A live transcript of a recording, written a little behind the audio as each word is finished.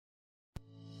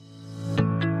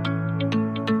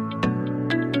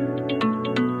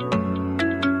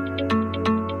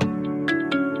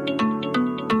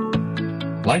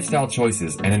lifestyle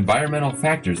choices, and environmental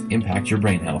factors impact your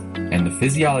brain health and the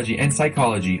physiology and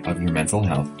psychology of your mental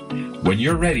health. When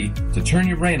you're ready to turn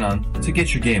your brain on to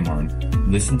get your game on,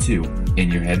 listen to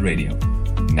In Your Head Radio.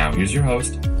 Now here's your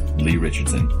host, Leigh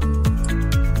Richardson.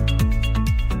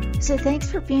 So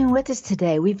thanks for being with us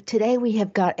today. Today we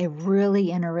have got a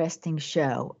really interesting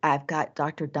show. I've got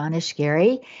Dr.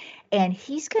 Daneshgari, and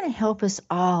he's going to help us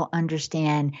all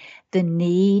understand the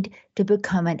need to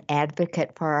become an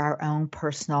advocate for our own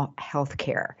personal health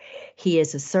care. He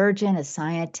is a surgeon, a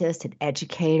scientist, an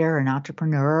educator, an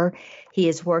entrepreneur. He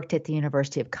has worked at the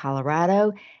University of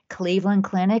Colorado, Cleveland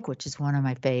Clinic, which is one of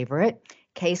my favorite,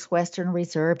 Case Western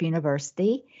Reserve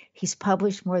University. He's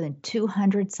published more than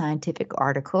 200 scientific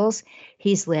articles.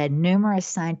 He's led numerous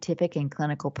scientific and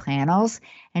clinical panels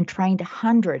and trained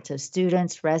hundreds of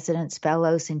students, residents,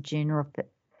 fellows, and junior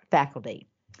faculty.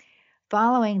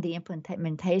 Following the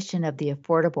implementation of the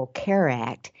Affordable Care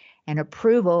Act and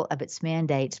approval of its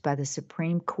mandates by the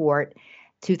Supreme Court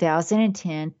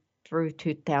 2010 through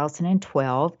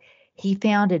 2012, he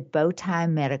founded Bowtie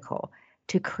Medical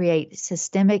to create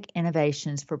systemic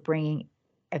innovations for bringing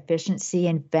efficiency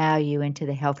and value into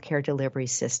the healthcare delivery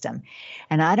system.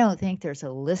 And I don't think there's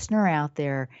a listener out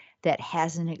there that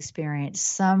hasn't experienced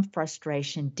some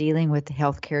frustration dealing with the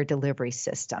healthcare delivery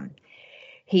system.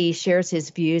 He shares his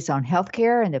views on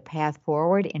healthcare and the path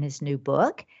forward in his new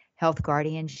book, Health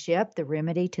Guardianship, The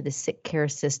Remedy to the Sick Care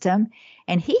System.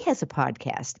 And he has a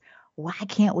podcast, Why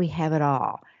Can't We Have It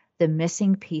All? The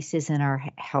Missing Pieces in Our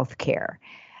Healthcare.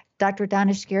 Dr.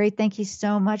 Daneshgari, thank you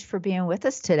so much for being with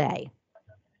us today.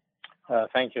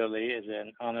 Thank you, Leigh. It's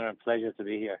an honor and pleasure to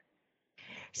be here.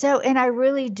 So, and I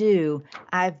really do.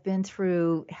 I've been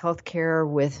through healthcare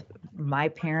with my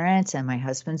parents and my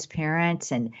husband's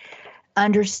parents and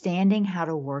understanding how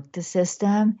to work the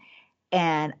system.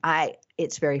 And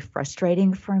it's very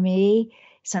frustrating for me.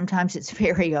 Sometimes it's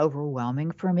very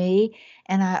overwhelming for me.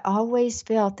 And I always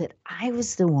felt that I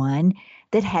was the one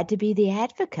that had to be the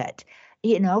advocate,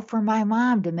 for my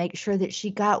mom to make sure that she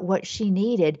got what she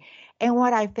needed. And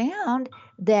what I found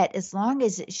that as long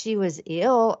as she was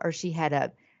ill or she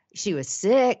was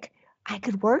sick, I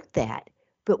could work that.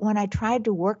 But when I tried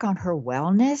to work on her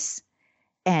wellness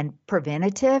and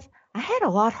preventative, I had a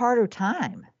lot harder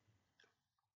time.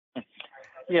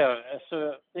 Yeah,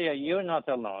 so you're not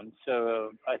alone.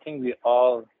 So I think we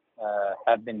all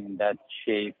have been in that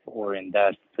shape or in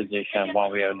that position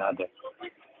one way or another.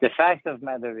 The fact of the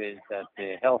matter is that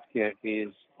the healthcare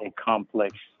is a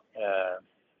complex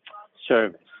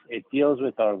service. It deals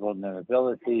with our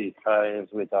vulnerability, it deals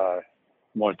with our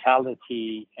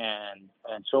mortality, and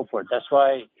so forth. That's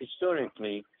why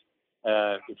historically,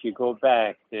 if you go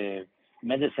back, the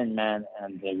medicine man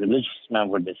and the religious man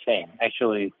were the same.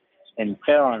 Actually, in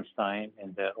Pharaoh's time,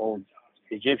 in the old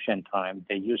Egyptian time,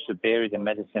 they used to bury the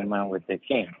medicine man with the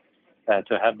king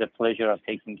to have the pleasure of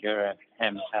taking care of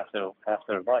him after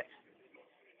life.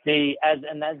 As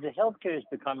the healthcare is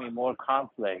becoming more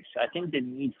complex, I think the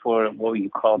need for what you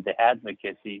call the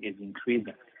advocacy is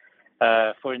increasing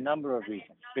for a number of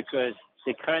reasons. Because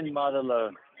the current model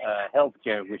of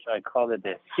healthcare, which I call it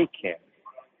the sick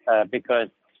care, because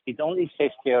it only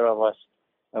takes care of us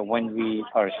when we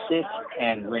are sick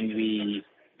and when we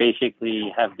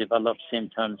basically have developed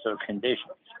symptoms or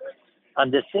conditions.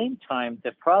 At the same time,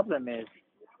 the problem is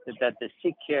that the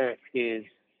sick care is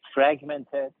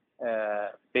fragmented.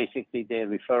 Basically, they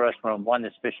refer us from one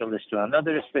specialist to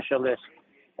another specialist.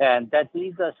 And that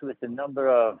leaves us with a number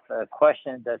of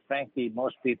questions that, frankly,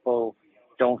 most people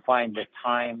don't find the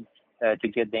time to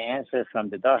get the answers from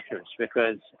the doctors.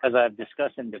 Because, as I've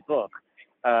discussed in the book,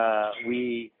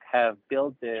 we have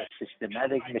built a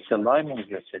systematic misalignment in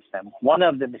the system. One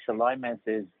of the misalignments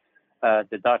is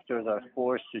the doctors are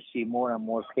forced to see more and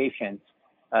more patients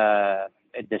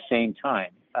at the same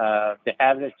time. The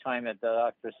average time that the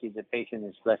doctor sees the patient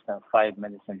is less than 5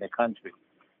 minutes in the country.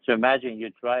 So imagine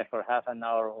you drive for half an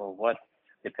hour or what,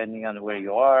 depending on where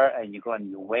you are, and you go and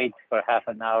you wait for half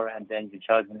an hour, and then you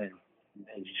just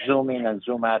zoom in and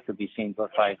zoom out to be seen for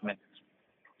 5 minutes.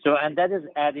 So, and that is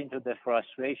adding to the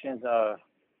frustrations of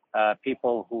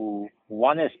people who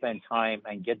want to spend time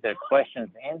and get their questions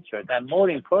answered, and more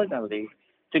importantly,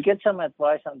 to get some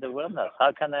advice on the wellness.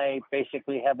 How can I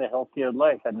basically have a healthier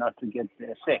life and not to get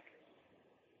sick?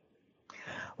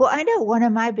 Well, I know one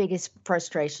of my biggest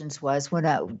frustrations was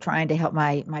when trying to help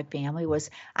my family was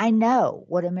I know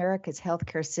what America's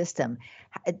healthcare system,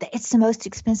 it's the most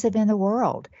expensive in the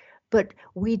world, but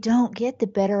we don't get the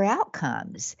better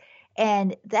outcomes.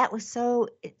 And that was so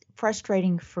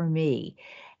frustrating for me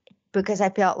because I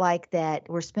felt like that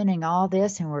we're spending all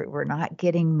this and we're not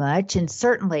getting much. And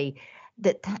certainly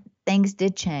that things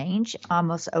did change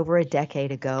almost over a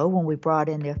decade ago when we brought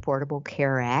in the Affordable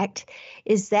Care Act.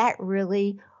 Is that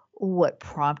really what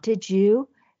prompted you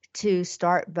to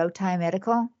start Bowtie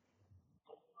Medical?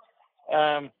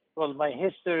 Well, my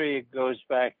history goes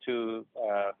back to,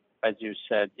 as you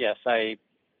said, yes, I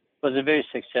was a very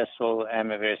successful,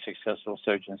 I'm a very successful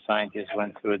surgeon scientist,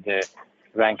 went through the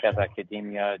rank of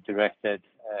academia, directed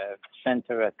a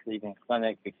center at Cleveland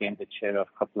Clinic, became the chair of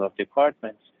a couple of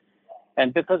departments.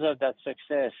 And because of that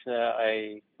success,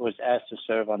 I was asked to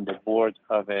serve on the board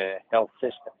of a health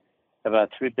system,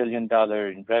 about $3 billion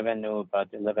in revenue, about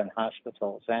 11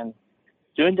 hospitals. And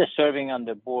during the serving on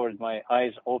the board, my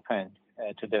eyes opened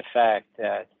to the fact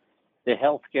that the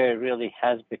healthcare really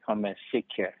has become a sick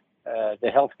care.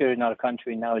 The healthcare in our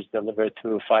country now is delivered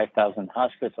through 5,000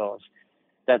 hospitals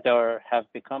that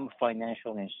have become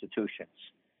financial institutions.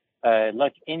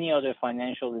 Like any other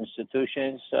financial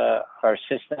institutions, our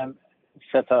system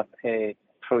set up a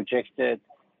projected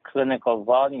clinical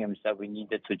volumes that we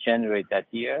needed to generate that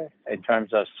year in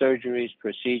terms of surgeries,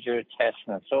 procedures, tests,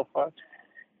 and so forth.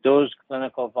 Those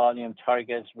clinical volume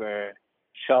targets were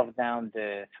shoved down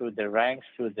through the ranks,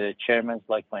 through the chairmen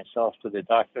like myself, to the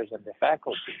doctors and the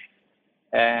faculty.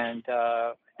 And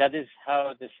that is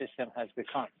how the system has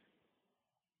become.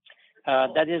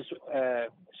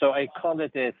 So I call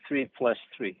it a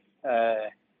 3+3.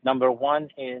 Number one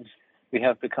is we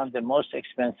have become the most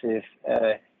expensive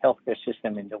healthcare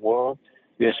system in the world.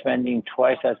 We are spending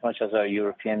twice as much as our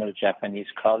European or Japanese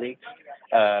colleagues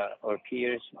or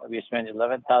peers. We spend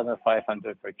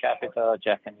 $11,500 per capita.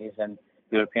 Japanese and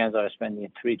Europeans are spending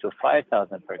 $3,000 to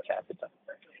 $5,000 per capita.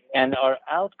 And our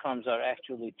outcomes are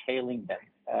actually tailing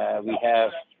them.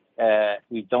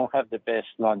 We don't have the best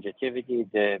longevity,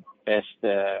 the best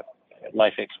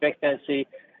life expectancy.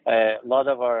 A lot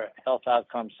of our health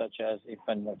outcomes, such as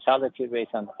infant mortality rates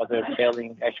and other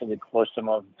tailing, actually close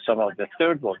to some of the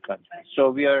third world countries. So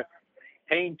we are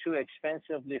paying too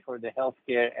expensively for the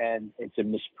healthcare, and it's a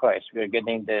misprice. We are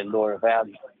getting the lower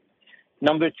value.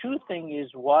 Number two thing is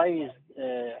why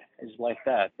is like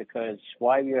that? Because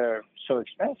why we are so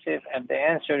expensive? And the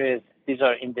answer is these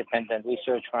are independent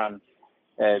research from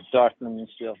Dartmouth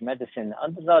Institute of Medicine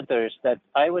and others that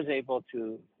I was able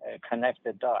to connect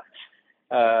the dots.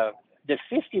 The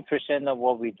 50% of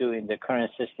what we do in the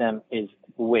current system is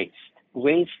waste.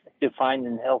 Waste defined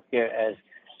in healthcare as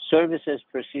services,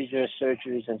 procedures,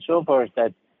 surgeries, and so forth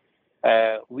that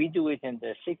we do it in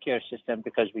the sick care system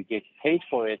because we get paid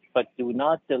for it, but do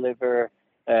not deliver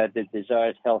the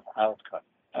desired health outcome.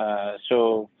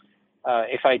 So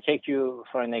if I take you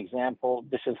for an example,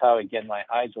 this is how, again, my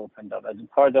eyes opened up. As a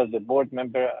part of the board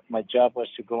member, my job was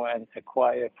to go and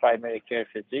acquire primary care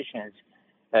physicians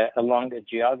along the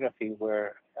geography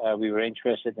where we were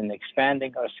interested in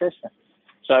expanding our system.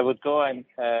 So I would go and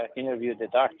interview the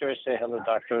doctors, say, hello,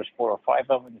 doctors, 4 or 5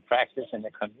 of them in practice in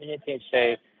the community,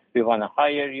 say, we want to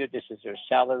hire you, this is your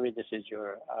salary, this is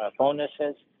your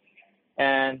bonuses.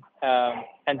 And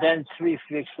then 3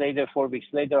 weeks later, 4 weeks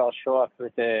later, I'll show up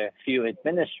with a few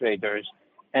administrators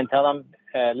and tell them,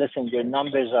 listen, your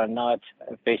numbers are not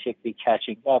basically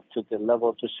catching up to the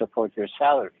level to support your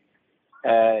salary.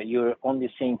 You're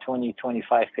only seeing 20,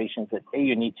 25 patients a day.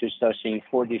 You need to start seeing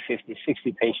 40, 50,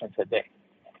 60 patients a day.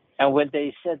 And when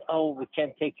they said, oh, we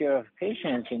can't take care of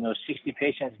patients, 60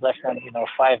 patients less than,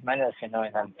 5 minutes, in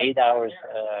an 8 hours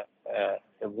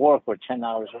of work or 10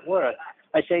 hours of work,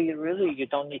 I say, really, you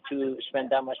don't need to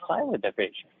spend that much time with the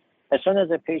patient. As soon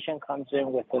as a patient comes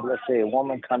in with, let's say a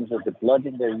woman comes with the blood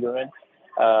in their urine,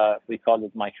 we call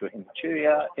it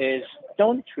microhematuria, is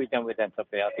don't treat them with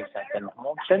antibiotics and send them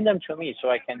home. Send them to me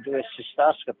so I can do a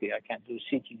cystoscopy, I can do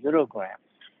CT urogram.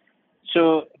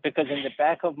 So because in the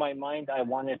back of my mind, I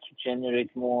wanted to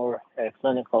generate more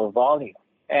clinical volume.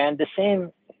 And the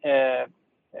same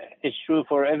is true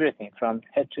for everything from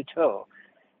head to toe.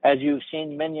 As you've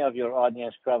seen, many of your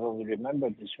audience probably remember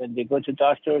this. When they go to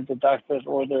doctor, the doctors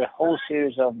order a whole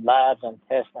series of labs and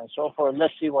tests and so forth.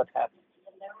 Let's see what happens.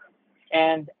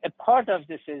 And a part of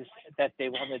this is that they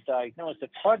want to diagnose. A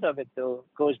part of it, though,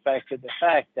 goes back to the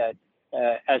fact that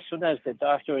as soon as the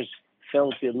doctors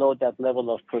fell below that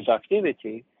level of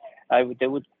productivity, they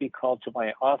would be called to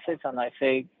my office and I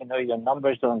say, your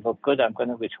numbers don't look good. I'm going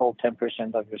to withhold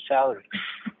 10% of your salary.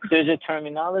 There's a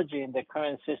terminology in the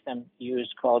current system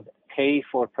used called pay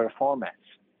for performance,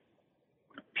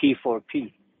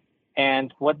 P4P.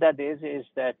 And what that is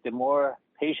that the more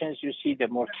patients you see, the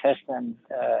more tests and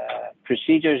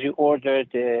procedures you order,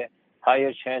 the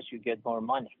higher chance you get more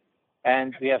money.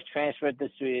 And we have transferred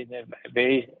this to a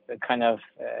very kind of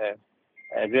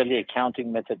really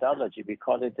accounting methodology. We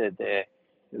call it the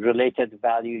related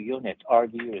value unit,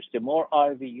 RVUs. The more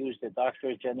RVUs the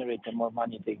doctors generate, the more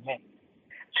money they make.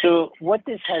 So what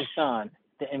this has done,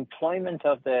 the employment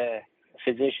of the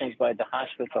physicians by the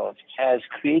hospitals has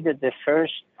created the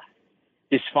first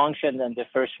dysfunction and the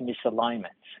first misalignment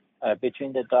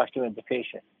between the doctor and the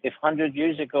patient. If 100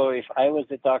 years ago, if I was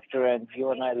the doctor and you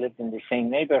and I lived in the same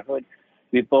neighborhood,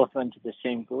 we both went to the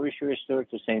same grocery store, to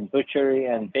the same butchery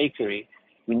and bakery,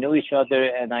 we knew each other,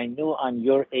 and I knew I'm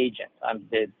your agent. I'm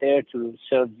there to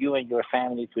serve you and your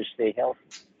family to stay healthy.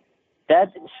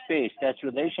 That space, that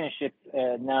relationship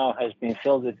now has been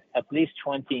filled with at least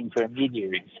 20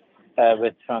 intermediaries,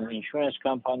 from insurance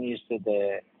companies to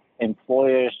the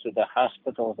employers to the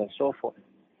hospitals and so forth,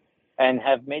 and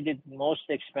have made it most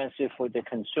expensive for the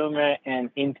consumer and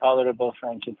intolerable,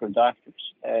 frankly, for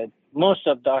doctors. Most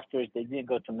of doctors, they didn't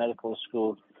go to medical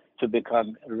school to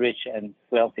become rich and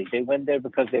wealthy. They went there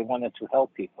because they wanted to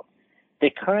help people. The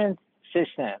current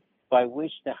system by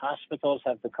which the hospitals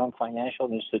have become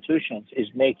financial institutions is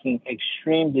making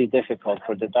extremely difficult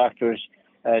for the doctors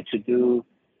to do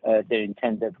their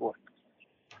intended work.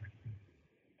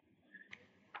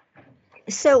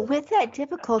 So with that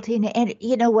difficulty, and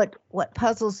you know what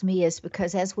puzzles me is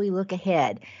because as we look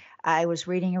ahead, I was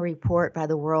reading a report by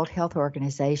the World Health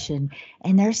Organization,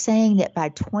 and they're saying that by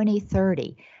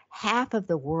 2030, half of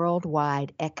the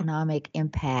worldwide economic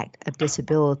impact of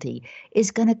disability is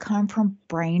going to come from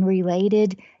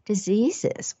brain-related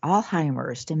diseases,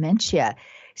 Alzheimer's, dementia.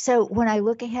 So when I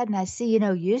look ahead and I see,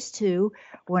 used to,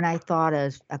 when I thought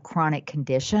of a chronic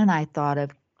condition, I thought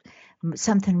of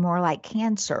something more like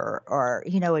cancer or,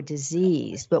 a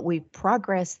disease, but we've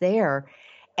progressed there.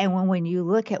 And when you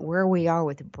look at where we are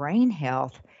with brain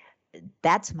health,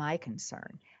 that's my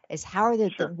concern, is how are the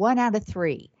 1 out of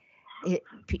 3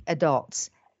 adults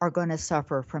are going to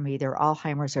suffer from either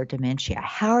Alzheimer's or dementia.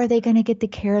 How are they going to get the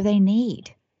care they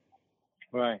need?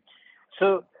 Right.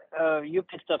 So you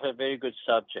picked up a very good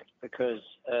subject because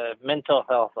mental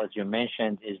health, as you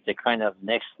mentioned, is the kind of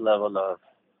next level of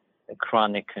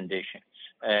chronic conditions.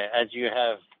 As you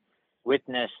have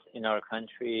witnessed in our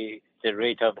country, the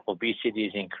rate of obesity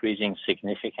is increasing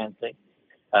significantly.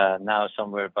 Now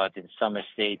somewhere about in some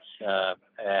states,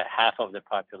 half of the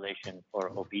population are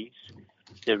obese.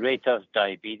 The rate of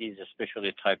diabetes,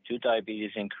 especially type 2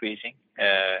 diabetes, increasing,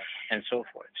 and so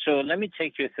forth. So let me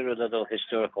take you through a little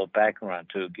historical background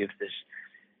to give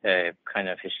this kind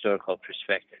of historical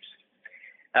perspectives.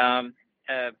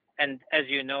 And as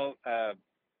you know,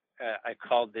 I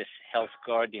call this health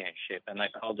guardianship, and I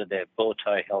called it a bow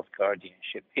tie health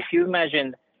guardianship. If you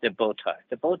imagine the bow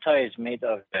tie is made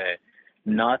of a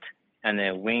knot and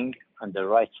a wing on the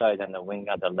right side and a wing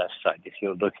on the left side, if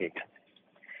you're looking at it.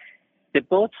 The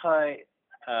bow tie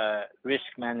risk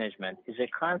management is a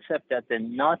concept that the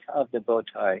knot of the bow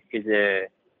tie is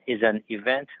an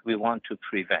event we want to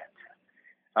prevent,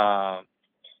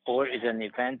 or is an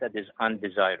event that is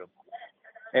undesirable.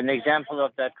 An example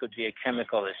of that could be a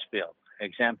chemical spill. An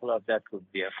example of that could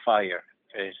be a fire.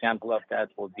 An example of that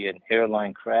would be an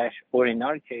airline crash, or in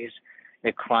our case,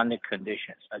 a chronic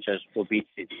condition such as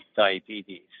obesity,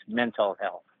 diabetes, mental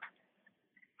health.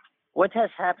 What has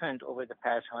happened over the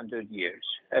past 100 years?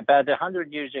 About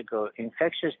 100 years ago,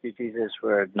 infectious diseases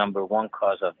were number one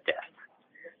cause of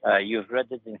death. You've read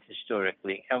it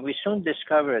historically. And we soon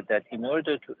discovered that in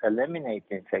order to eliminate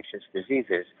the infectious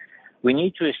diseases, we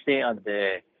need to stay on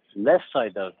the left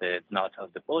side of the knot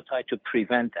of the bow tie to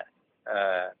prevent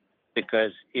that,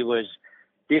 because it was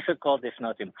difficult, if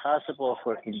not impossible,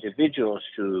 for individuals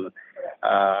to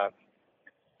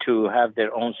have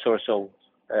their own source of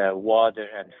water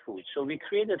and food. So we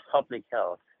created public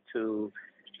health to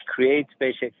create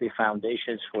basically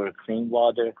foundations for clean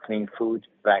water, clean food,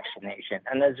 vaccination.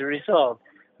 And as a result,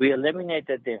 we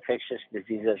eliminated the infectious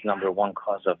diseases number one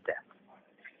cause of death.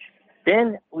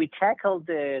 Then we tackled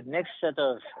the next set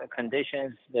of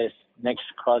conditions. This next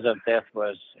cause of death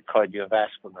was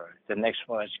cardiovascular. The next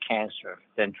one was cancer,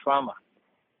 then trauma.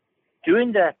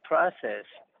 During that process,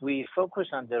 we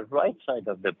focused on the right side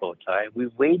of the bow tie. We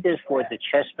waited for the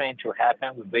chest pain to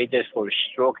happen. We waited for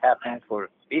stroke happen, for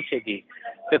obesity,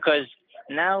 because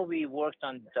now we worked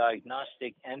on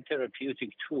diagnostic and therapeutic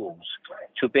tools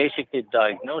to basically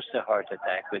diagnose the heart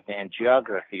attack with the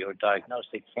angiography, or diagnose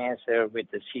the cancer with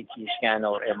the CT scan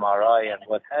or MRI and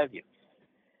what have you.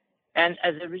 And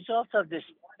as a result of this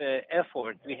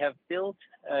effort, we have built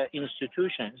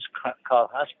institutions called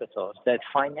hospitals that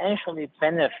financially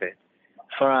benefit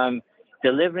from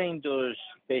delivering those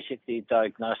basically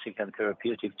diagnostic and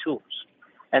therapeutic tools.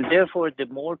 And therefore, the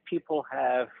more people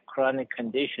have chronic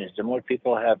conditions, the more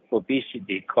people have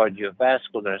obesity,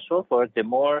 cardiovascular, and so forth, the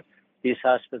more these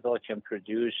hospitals can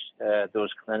produce those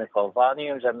clinical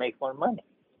volumes and make more money.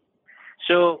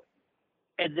 So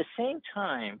at the same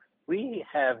time, we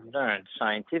have learned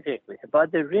scientifically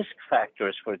about the risk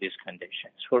factors for these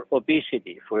conditions, for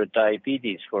obesity, for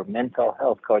diabetes, for mental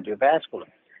health, cardiovascular.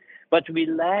 But we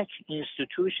lack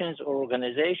institutions or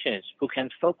organizations who can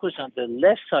focus on the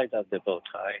left side of the bow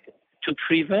tie to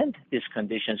prevent these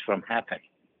conditions from happening.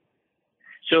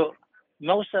 So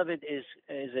most of it is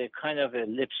a kind of a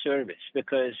lip service,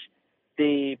 because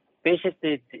the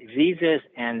basically diseases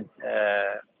and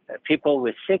people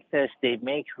with sickness, they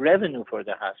make revenue for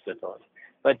the hospitals.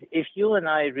 But if you and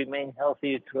I remain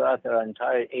healthy throughout our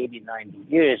entire 80, 90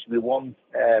 years, we won't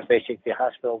basically,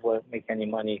 hospital won't make any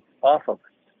money off of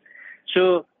it.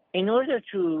 So in order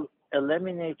to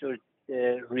eliminate or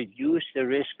reduce the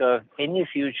risk of any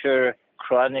future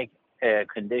chronic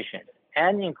condition,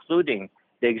 and including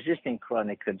the existing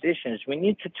chronic conditions, we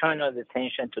need to turn our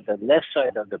attention to the left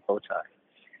side of the bow tie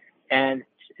and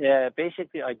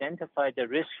basically identify the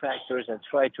risk factors and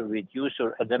try to reduce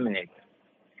or eliminate them.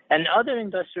 And other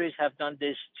industries have done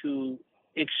this to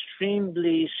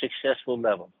extremely successful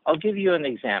level. I'll give you an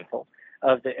example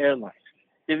of the airlines.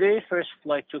 The very first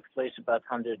flight took place about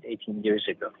 118 years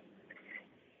ago.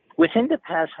 Within the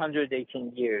past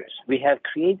 118 years, we have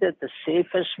created the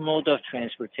safest mode of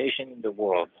transportation in the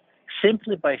world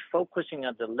simply by focusing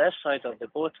on the left side of the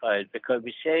bow tie, because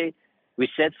we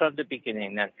said from the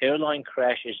beginning that airline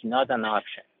crash is not an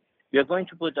option. We are going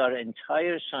to put our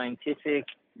entire scientific,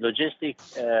 logistic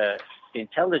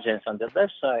intelligence on the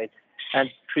left side and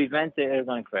prevent the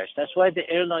airline crash. That's why the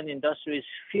airline industry is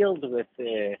filled with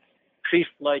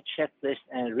pre-flight checklist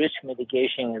and risk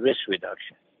mitigation and risk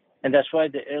reduction. And that's why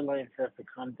the airlines have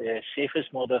become the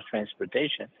safest mode of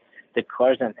transportation. The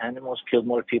cars and animals kill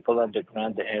more people on the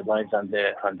ground, the airlines on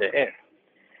the air.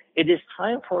 It is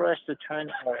time for us to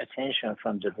turn our attention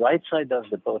from the right side of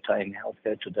the bow tie in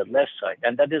healthcare to the left side.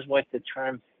 And that is why the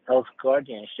term health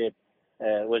guardianship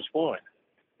was born.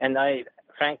 And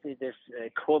frankly, this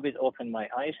COVID opened my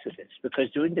eyes to this, because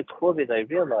during the COVID, I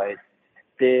realized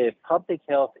the public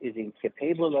health is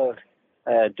incapable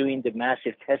of doing the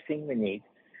massive testing we need.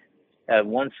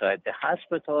 One side, the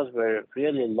hospitals were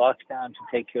really locked down to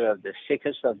take care of the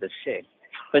sickest of the sick,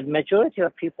 but majority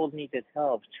of people needed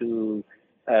help to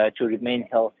remain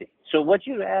healthy. So what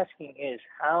you're asking is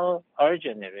how our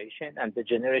generation and the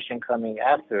generation coming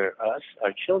after us,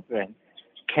 our children,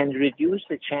 can reduce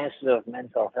the chances of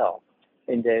mental health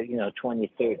in the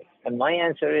 2030. And my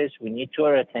answer is we need to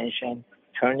our attention,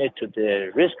 turn it to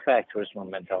the risk factors for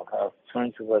mental health,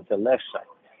 turn toward the left side.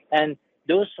 And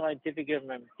those scientific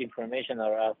information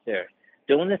are out there.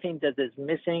 The only thing that is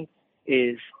missing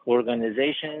is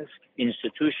organizations,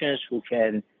 institutions who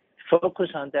can focus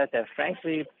on that and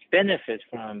frankly benefit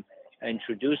from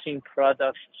introducing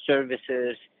products,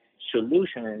 services,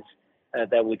 solutions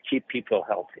that would keep people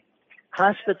healthy.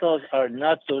 Hospitals are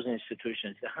not those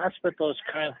institutions. The hospitals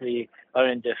currently are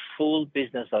in the full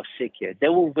business of sick care. They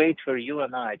will wait for you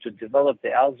and I to develop the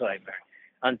Alzheimer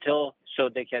so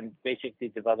they can basically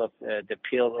develop the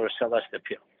pill or sell us the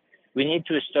pill. We need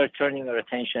to start turning our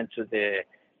attention to the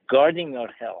guarding our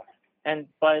health. And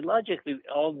biologically, we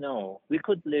all know we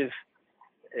could live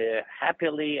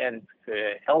happily and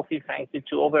healthy, frankly,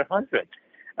 to over 100.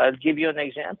 I'll give you an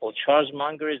example. Charles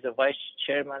Munger is the vice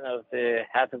chairman of the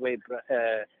Hathaway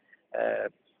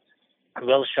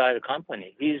Wilshire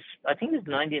company. I think he's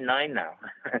 99 now,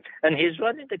 and he's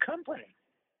running the company.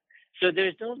 So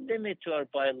there's no limit to our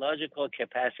biological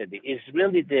capacity. It's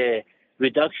really the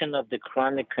reduction of the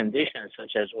chronic conditions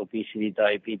such as obesity,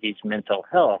 diabetes, mental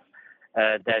health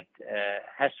that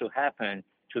has to happen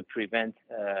to prevent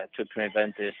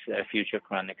this future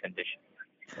chronic condition.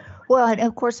 Well, and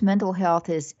of course, mental health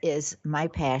is my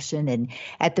passion. And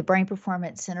at the Brain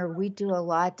Performance Center, we do a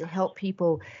lot to help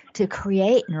people to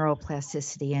create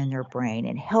neuroplasticity in their brain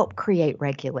and help create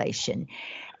regulation.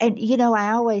 And,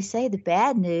 I always say the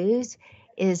bad news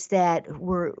is that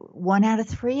 1 out of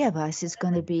 3 of us is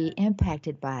going to be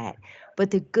impacted by it.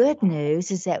 But the good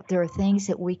news is that there are things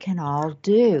that we can all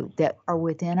do that are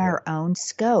within our own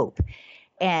scope.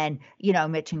 And, I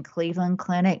mentioned Cleveland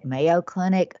Clinic, Mayo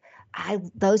Clinic.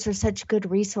 Those are such good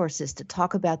resources to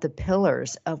talk about the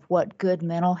pillars of what good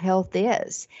mental health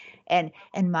is. And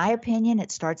in my opinion,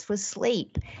 it starts with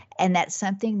sleep. And that's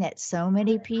something that so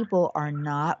many people are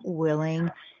not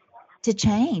willing to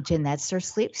change, and that's their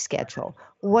sleep schedule.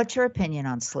 What's your opinion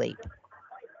on sleep?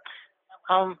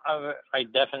 I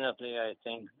definitely, I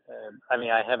think,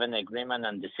 I have an agreement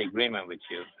and disagreement with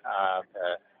you,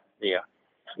 Leah.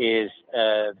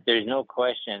 There's no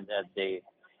question that the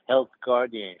health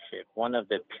guardianship. One of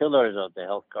the pillars of the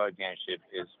health guardianship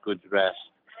is good rest,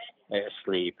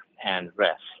 sleep, and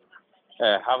rest.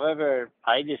 However,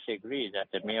 I disagree that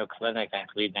the Mayo Clinic and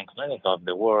Cleveland Clinic of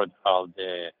the world are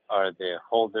the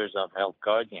holders of health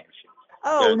guardianship.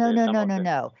 Oh, They're no, the no, some no, of no, the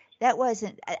no. That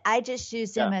wasn't. I just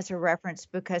used them yeah, as a reference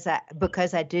because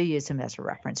I do use them as a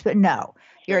reference. But no,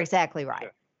 you're sure, exactly right.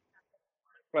 sure.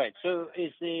 Right. So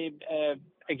is the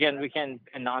again we can,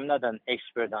 and I'm not an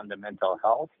expert on the mental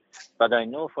health, but I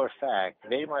know for a fact,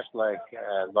 very much like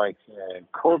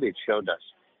COVID showed us,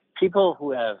 people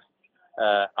who have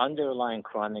underlying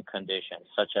chronic conditions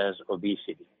such as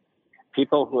obesity,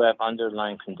 people who have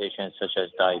underlying conditions such as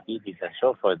diabetes and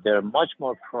so forth, they're much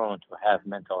more prone to have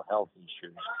mental health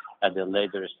issues at the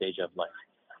later stage of life.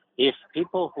 If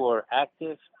people who are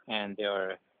active and they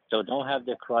don't have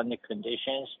the chronic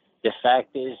conditions, the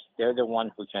fact is they're the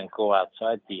one who can go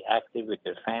outside, be active with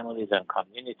their families and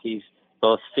communities,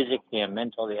 both physically and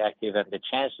mentally active, and the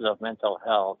chances of mental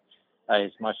health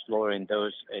is much lower in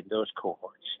those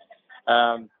cohorts.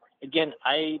 Again,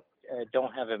 I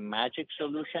don't have a magic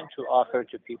solution to offer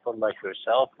to people like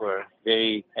yourself who are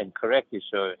very and correctly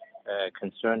so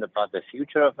concerned about the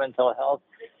future of mental health.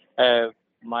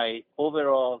 My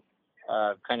overall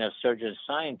kind of surgeon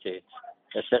scientist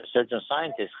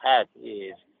hat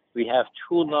is we have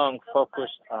too long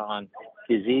focused on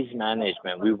disease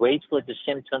management. We wait for the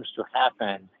symptoms to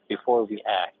happen before we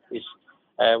act.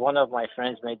 One of my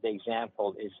friends made the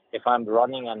example is if I'm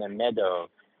running on a meadow,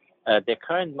 the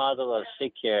current model of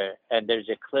sick care, and there's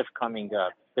a cliff coming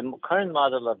up. The current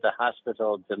model of the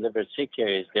hospital delivered sick care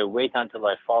is they wait until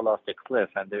I fall off the cliff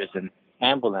and there's an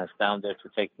ambulance down there to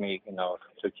take me,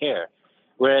 to care.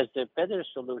 Whereas the better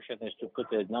solution is to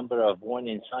put a number of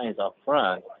warning signs up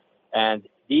front and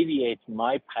deviate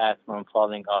my path from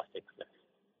falling off the cliff.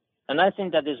 And I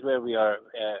think that is where we are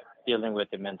dealing with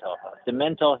the mental health. The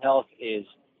mental health is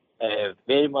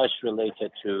very much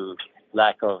related to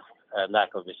lack of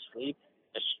sleep,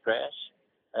 stress,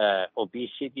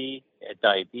 obesity,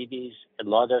 diabetes. A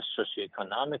lot of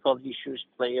socioeconomical issues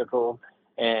play a role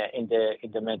in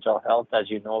the mental health. As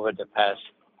you know, over the past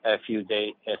few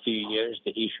years,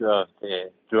 the issue of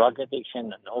the drug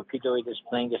addiction and opioid is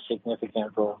playing a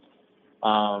significant role.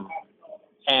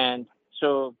 And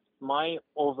so my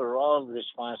overall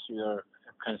response to your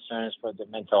concerns for the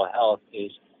mental health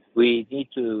is we need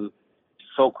to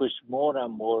focus more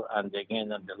and more on the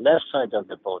left side of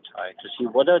the bow tie to see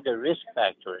what are the risk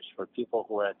factors for people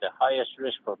who are at the highest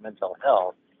risk for mental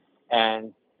health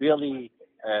and really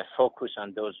focus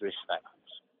on those risk factors.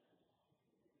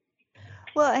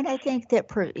 Well, and I think that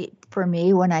for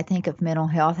me, when I think of mental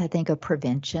health, I think of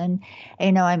prevention.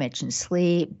 I mentioned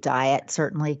sleep, diet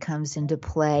certainly comes into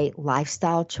play,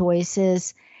 lifestyle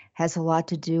choices has a lot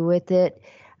to do with it.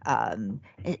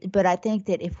 But I think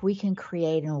that if we can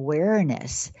create an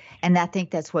awareness, and I think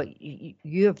that's what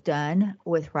you have done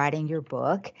with writing your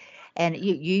book, and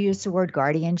you use the word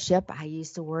guardianship, I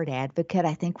use the word advocate.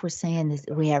 I think we're saying this,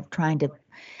 we are trying to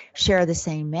share the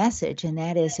same message, and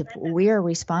that is if we are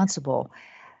responsible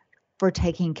for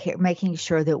taking care, making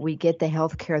sure that we get the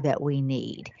health care that we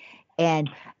need. And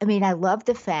I love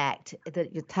the fact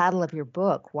that the title of your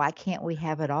book, Why Can't We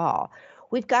Have It All?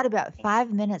 We've got about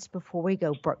 5 minutes before we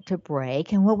go to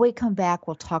break. And when we come back,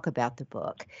 we'll talk about the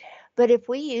book. But if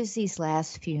we use these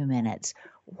last few minutes,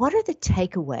 what are the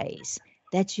takeaways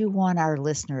that you want our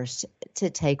listeners to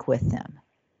take with them?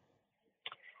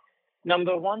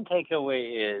 Number one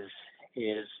takeaway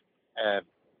is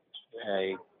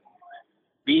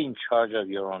be in charge of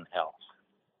your own health.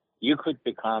 You could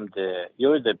become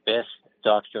you're the best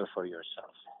doctor for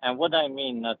yourself. And what I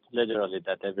mean, not literally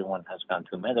that everyone has gone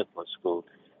to medical school,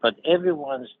 but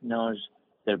everyone knows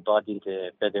their body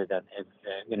better than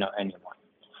anyone.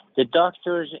 The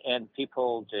doctors and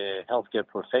people, the healthcare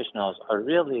professionals, are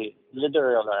really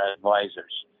literal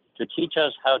advisors to teach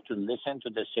us how to listen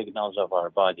to the signals of our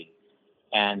body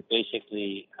and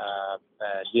basically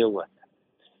deal with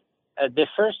them. The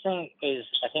first thing is,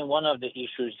 I think one of the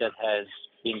issues that has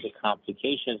been the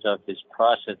complications of this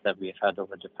process that we've had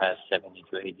over the past 70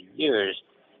 to 80 years,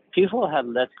 people have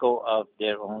let go of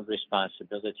their own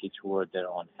responsibility toward their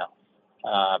own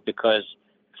health. Because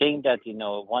think that,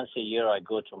 once a year I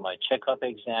go to my checkup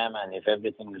exam, and if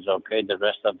everything is okay, the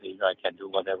rest of the year I can do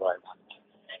whatever I want.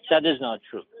 That is not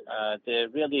true.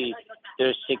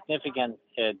 There's significant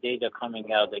data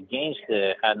coming out against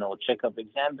the annual checkup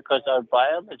exam because our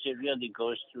biology really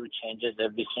goes through changes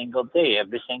every single day,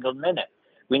 every single minute.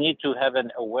 We need to have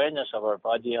an awareness of our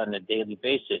body on a daily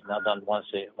basis, not on once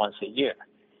a year.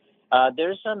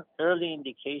 There are some early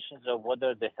indications of what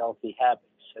are the healthy habits.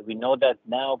 We know that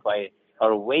now by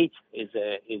Our weight is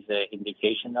a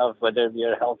indication of whether we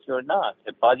are healthy or not.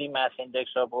 A body mass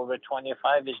index of over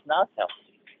 25 is not healthy.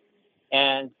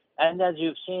 And as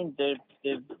you've seen,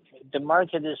 the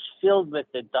market is filled with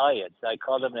the diets. I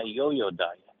call them a yo-yo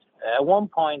diet. At one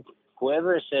point,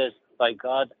 whoever says, by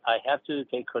God, I have to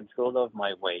take control of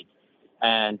my weight,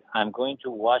 and I'm going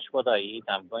to watch what I eat,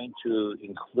 I'm going to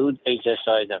include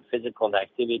exercise and physical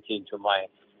activity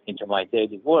into my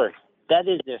daily work. That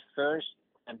is the first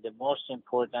and the most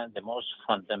important, the most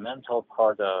fundamental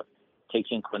part of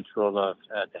taking control of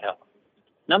the health.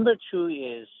 Number two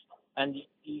is, and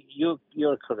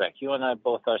you're correct, you and I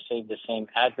both are saying the same,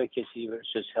 advocacy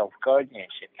versus health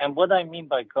guardianship. And what I mean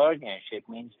by guardianship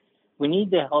means we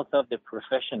need the help of the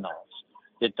professionals,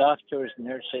 the doctors,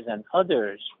 nurses, and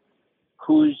others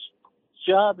whose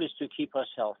job is to keep us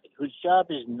healthy, whose job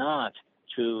is not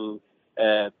to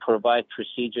provide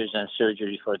procedures and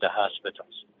surgery for the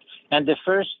hospitals. And the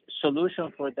first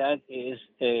solution for that is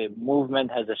a movement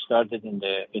has started in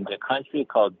the country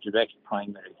called direct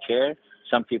primary care.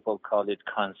 Some people call it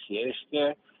concierge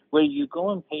care, where you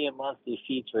go and pay a monthly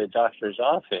fee to a doctor's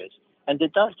office, and the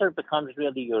doctor becomes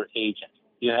really your agent.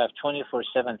 You have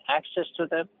 24/7 access to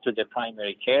the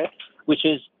primary care, which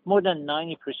is more than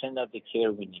 90% of the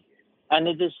care we need. And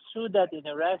it is through that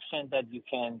interaction that you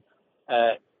can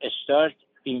start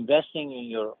investing in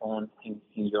your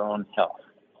own health.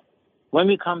 When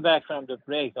we come back from the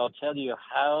break, I'll tell you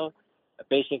how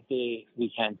basically we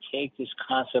can take this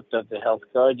concept of the health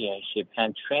guardianship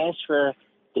and transfer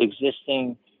the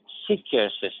existing sick care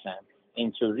system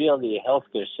into really a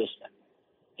healthcare system.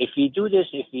 If we do this,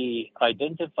 if we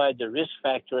identify the risk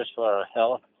factors for our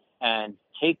health and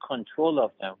take control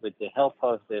of them with the help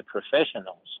of the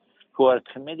professionals who are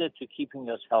committed to keeping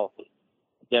us healthy,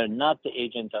 they're not the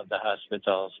agent of the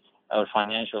hospitals or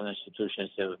financial institutions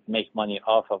to make money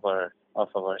off of our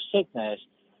sickness.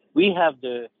 We have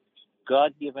the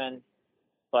God-given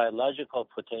biological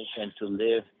potential to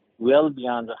live well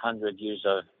beyond 100 years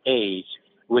of age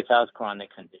without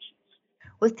chronic conditions.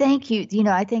 Well, thank you.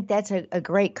 I think that's a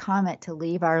great comment to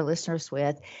leave our listeners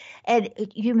with. And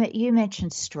you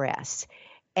mentioned stress,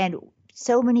 and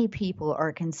so many people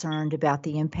are concerned about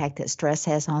the impact that stress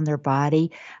has on their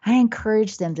body. I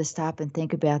encourage them to stop and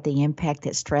think about the impact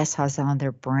that stress has on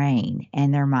their brain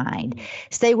and their mind.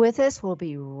 Stay with us. We'll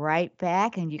be right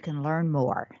back, and you can learn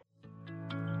more.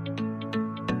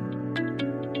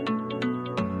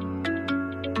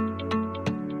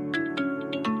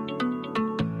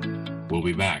 We'll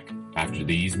be back after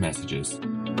these messages.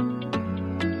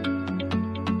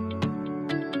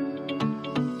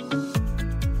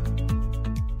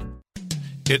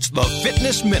 It's the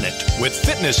Fitness Minute with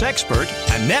fitness expert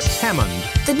Annette Hammond.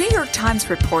 The New York Times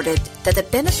reported that the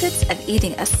benefits of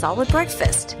eating a solid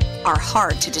breakfast are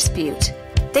hard to dispute.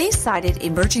 They cited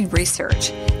emerging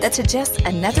research that suggests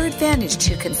another advantage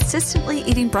to consistently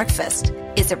eating breakfast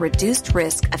is a reduced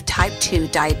risk of type 2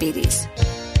 diabetes.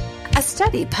 A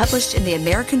study published in the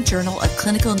American Journal of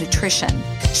Clinical Nutrition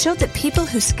showed that people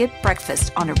who skipped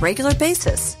breakfast on a regular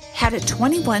basis had a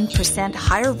 21%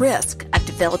 higher risk of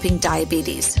developing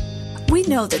diabetes. We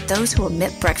know that those who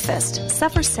omit breakfast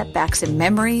suffer setbacks in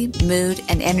memory, mood,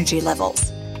 and energy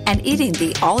levels. And eating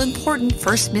the all-important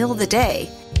first meal of the day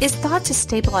is thought to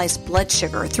stabilize blood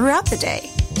sugar throughout the day.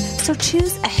 So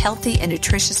choose a healthy and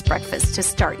nutritious breakfast to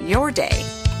start your day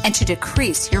and to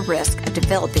decrease your risk of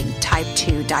developing type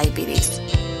 2 diabetes.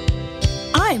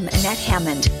 I'm Annette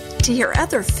Hammond. To hear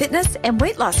other fitness and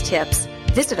weight loss tips,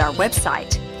 visit our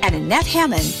website at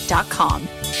AnnetteHammond.com.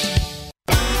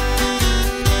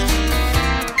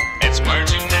 It's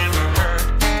merging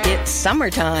neighborhood. It's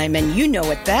summertime, and you know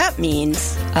what that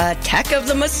means. Attack of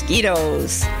the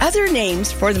mosquitoes. Other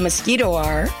names for the mosquito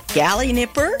are galley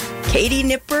nipper, Katy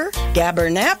nipper, gabber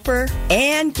napper,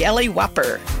 and gelly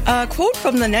whopper. A quote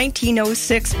from the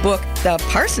 1906 book, The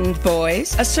Parsons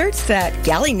Boys, asserts that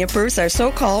galley nippers are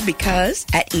so called because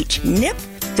at each nip,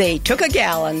 they took a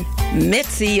gallon.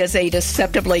 Mitzi is a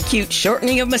deceptively cute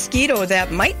shortening of mosquito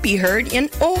that might be heard in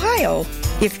Ohio.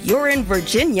 If you're in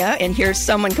Virginia and hear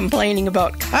someone complaining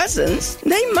about cousins,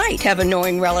 they might have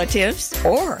annoying relatives,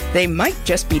 or they might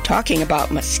just be talking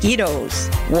about mosquitoes.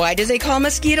 Why do they call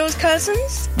mosquitoes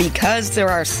cousins? Because there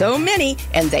are so many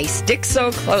and they stick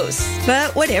so close.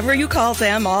 But whatever you call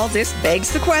them, all this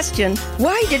begs the question,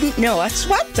 why didn't Noah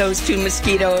swat those two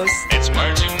mosquitoes? It's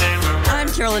merging neighborhood. I'm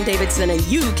Carolyn Davidson, and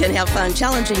you can have fun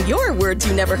challenging your words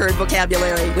you never heard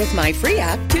vocabulary with my free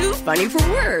app, Too Funny for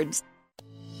Words.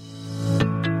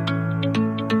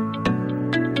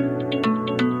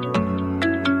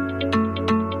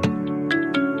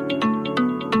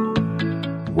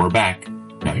 We're back.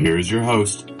 Now here's your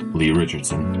host, Leigh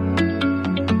Richardson.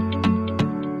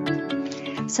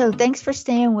 So thanks for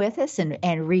staying with us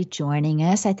and rejoining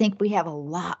us. I think we have a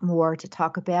lot more to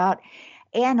talk about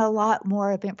and a lot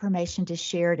more of information to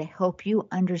share to help you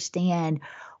understand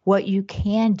what you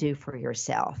can do for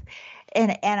yourself.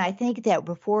 And I think that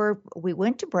before we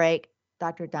went to break,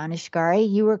 Dr.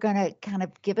 Daneshgari, you were going to kind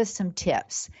of give us some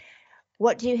tips.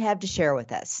 What do you have to share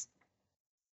with us?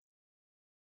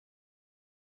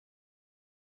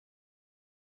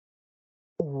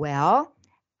 Well,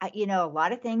 a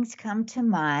lot of things come to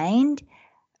mind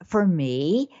for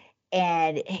me.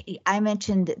 And I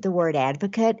mentioned the word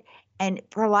advocate. And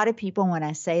for a lot of people, when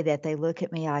I say that, they look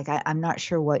at me like, I'm not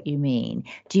sure what you mean.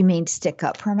 Do you mean stick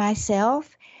up for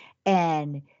myself?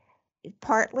 And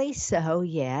partly so,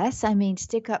 yes. I mean,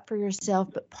 stick up for yourself.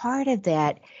 But part of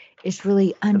that is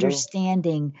really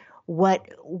understanding what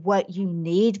you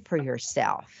need for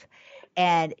yourself.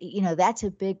 And, that's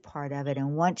a big part of it.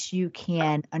 And once you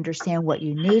can understand what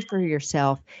you need for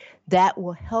yourself, that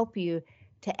will help you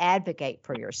to advocate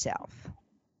for yourself.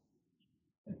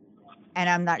 And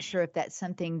I'm not sure if that's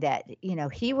something that,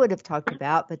 he would have talked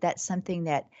about, but that's something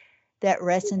that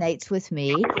resonates with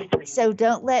me. So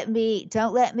don't let me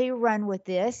run with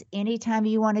this. Anytime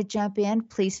you want to jump in,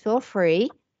 please feel free.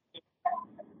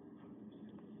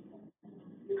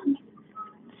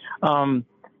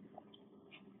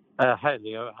 Hi,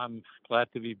 Leo. I'm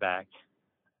glad to be back.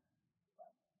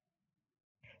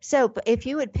 So if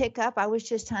you would pick up, I was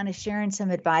just kind of sharing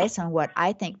some advice on what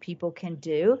I think people can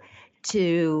do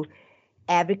to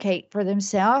advocate for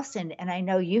themselves. And I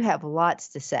know you have lots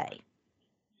to say.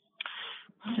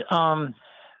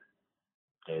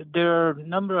 There are a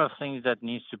number of things that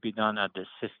needs to be done at the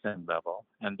system level,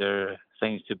 and there are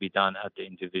things to be done at the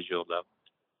individual level.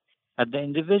 At the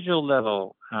individual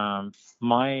level,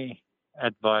 my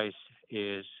advice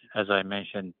is, as I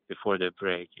mentioned before the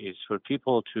break, is for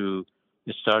people to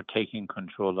start taking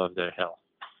control of their health,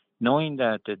 knowing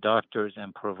that the doctors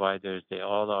and providers, they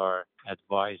all are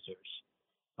advisors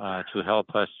to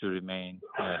help us to remain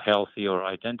healthy or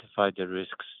identify the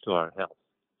risks to our health.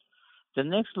 The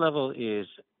next level is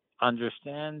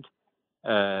understand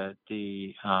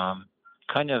the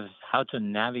kind of how to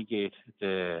navigate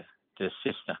the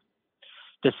system.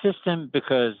 The system,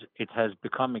 because it has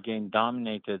become again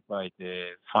dominated by the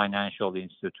financial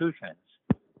institutions.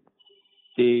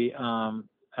 The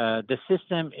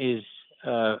system is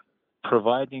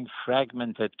providing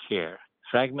fragmented care.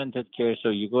 So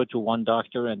you go to one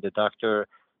doctor and the doctor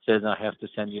says, I have to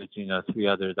send you to 3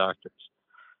 other doctors.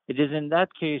 It is in that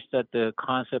case that the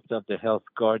concept of the health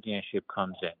guardianship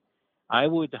comes in. I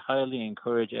would highly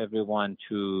encourage everyone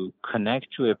to connect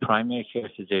to a primary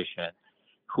care physician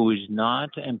who is not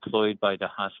employed by the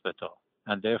hospital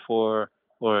and therefore,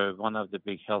 or one of the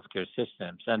big healthcare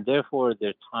systems, and therefore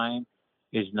their time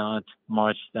is not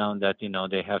marched down that,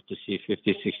 they have to see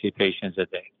 50, 60 patients a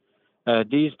day.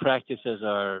 These practices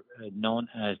are known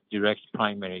as direct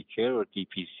primary care or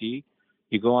DPC.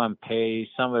 You go and pay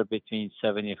somewhere between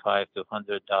 $75 to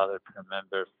 $100 per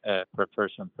member per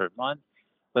person per month,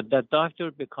 but that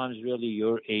doctor becomes really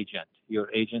your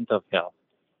agent of health.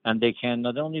 And they can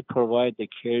not only provide the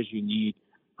cares you need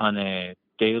on a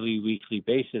daily, weekly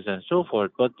basis and so forth,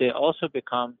 but they also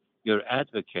become your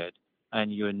advocate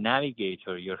and your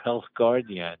navigator, your health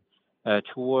guardian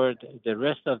toward the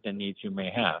rest of the needs you may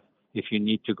have. If you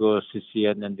need to go to see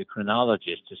an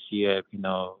endocrinologist, to see a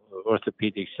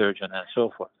orthopedic surgeon and so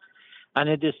forth. And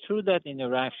it is through that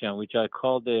interaction, which I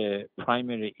call the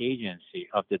primary agency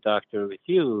of the doctor with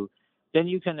you, then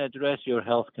you can address your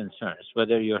health concerns,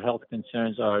 whether your health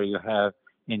concerns are you have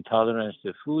intolerance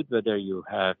to food, whether you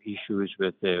have issues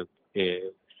with with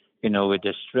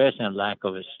the stress and lack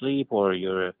of sleep, or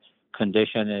your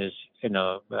condition is,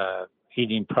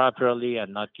 eating properly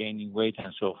and not gaining weight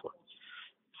and so forth.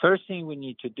 First thing we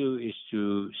need to do is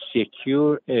to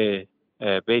secure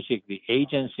basically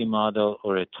agency model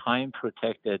or a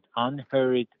time-protected,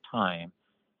 unhurried time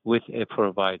with a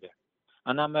provider.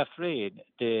 And I'm afraid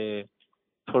the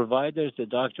providers, the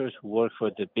doctors who work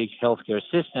for the big healthcare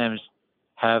systems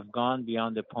have gone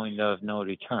beyond the point of no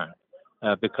return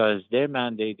because their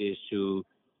mandate is to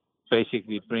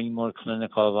basically bring more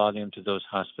clinical volume to those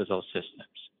hospital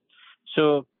systems.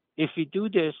 So if we do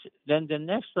this, then the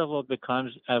next level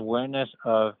becomes awareness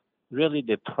of really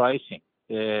the pricing.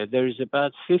 There is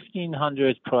about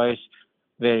 1,500 price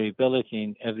variability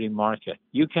in every market.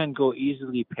 You can go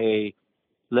easily pay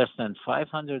less than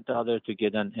 $500 to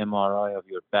get an MRI of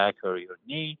your back or your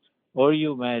knee, or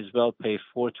you may as well pay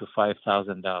 $4,000 to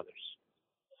 $5,000.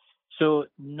 So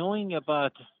knowing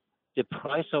about the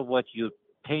price of what you're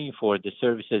paying for, the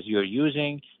services you're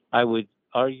using, I would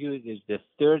argue it is the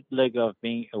third leg of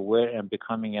being aware and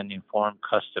becoming an informed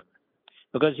customer.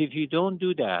 Because if you don't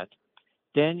do that,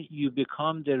 then you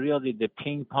become really the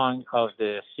ping pong of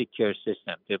the sick care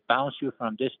system. They bounce you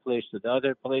from this place to the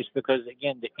other place because,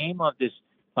 again, the aim of this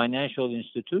financial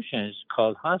institutions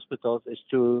called hospitals is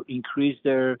to increase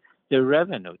their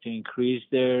revenue, to increase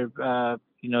their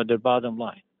their bottom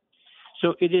line.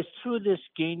 So it is through this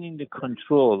gaining the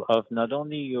control of not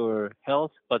only your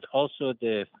health but also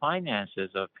the finances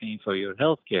of paying for your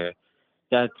health care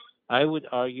that I would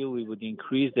argue we would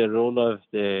increase the role of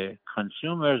the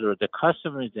consumers or the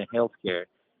customers in healthcare.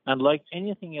 And like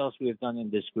anything else we've done in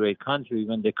this great country,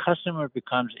 when the customer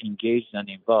becomes engaged and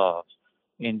involved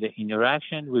in the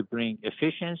interaction, we bring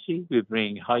efficiency, we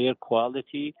bring higher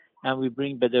quality, and we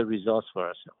bring better results for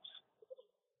ourselves.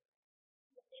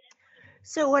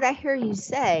 So what I hear you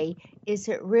say is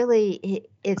that really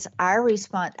it's our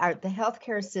response. The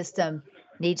healthcare system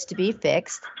needs to be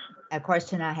fixed. A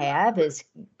question I have is,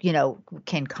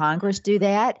 can Congress do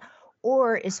that?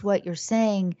 Or is what you're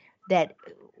saying that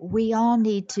we all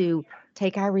need to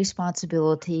take our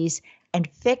responsibilities and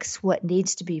fix what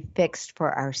needs to be fixed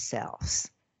for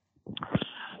ourselves?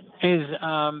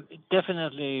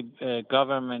 Definitely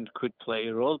government could play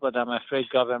a role, but I'm afraid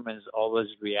government is always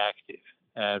reactive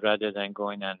rather than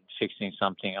going and fixing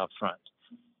something up front.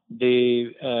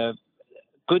 The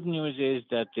good news is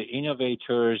that the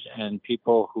innovators and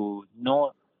people who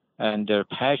know and they're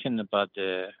passionate about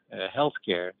the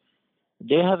healthcare,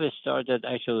 they have started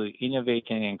actually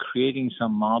innovating and creating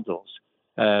some models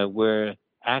where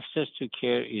access to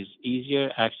care is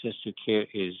easier, access to care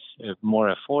is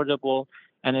more affordable,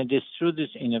 and it is through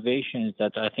these innovations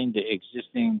that I think the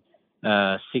existing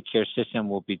sick care system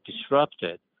will be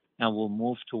disrupted and will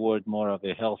move toward more of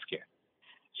a healthcare.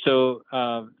 So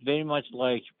very much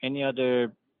like any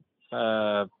other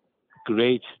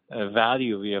great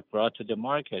value we have brought to the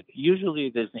market, usually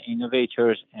there's the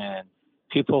innovators and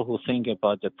people who think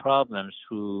about the problems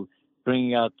who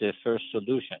bring out the first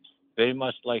solutions. Very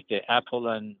much like the Apple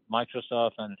and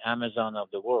Microsoft and Amazon of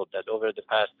the world, that over the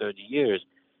past 30 years,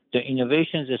 the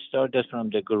innovations started from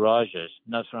the garages,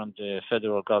 not from the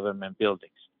federal government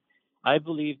buildings. I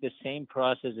believe the same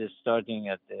process is starting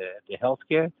at the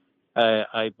healthcare.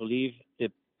 I believe the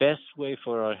best way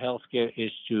for our healthcare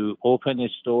is to open a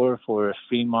store for a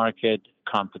free market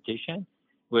competition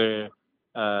where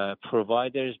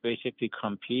providers basically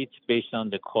compete based on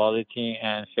the quality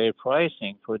and fair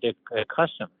pricing for the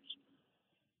customers.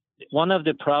 One of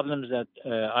the problems that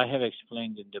I have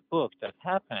explained in the book that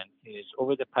happened is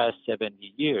over the past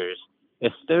 70 years, a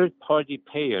third-party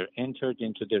payer entered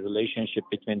into the relationship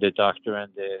between the doctor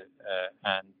and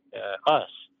us.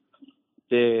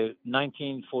 The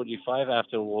 1945,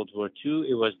 after World War II,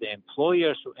 it was the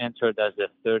employers who entered as a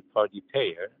third-party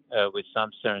payer with some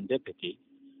serendipity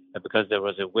because there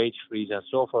was a wage freeze and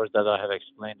so forth that I have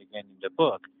explained again in the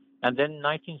book. And then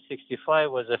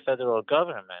 1965 was the federal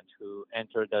government who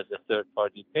entered as a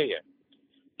third-party payer.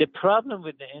 The problem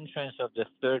with the entrance of the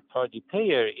third-party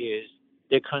payer is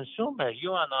the consumer,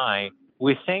 you and I,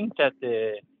 we think that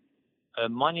the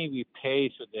money we pay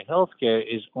to the healthcare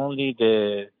is only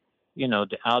the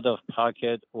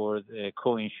out-of-pocket or the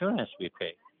co-insurance we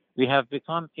pay. We have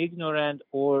become ignorant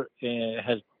or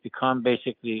has become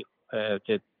basically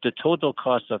the total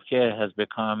cost of care has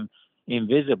become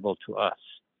invisible to us.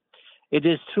 It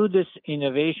is through these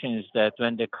innovations that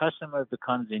when the customer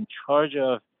becomes in charge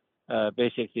of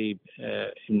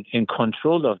in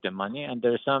control of the money, and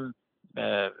there are some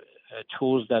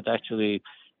tools that actually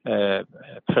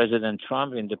President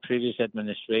Trump in the previous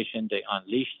administration, they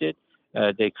unleashed it.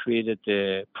 They created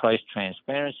the price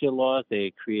transparency laws.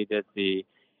 They created the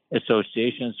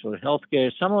associations for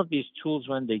healthcare. Some of these tools,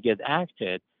 when they get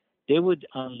acted, they would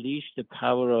unleash the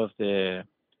power of the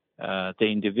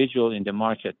individual in the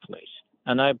marketplace.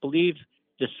 And I believe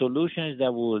the solutions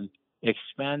that will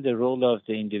expand the role of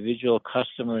the individual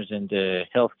customers in the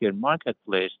healthcare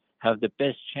marketplace have the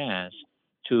best chance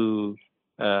to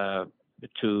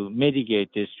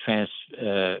mitigate this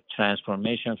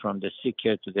transformation from the sick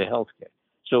care to the healthcare.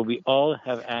 So we all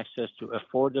have access to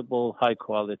affordable,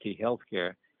 high-quality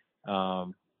healthcare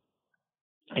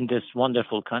in this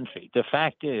wonderful country. The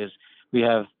fact is, we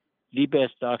have the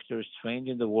best doctors trained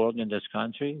in the world in this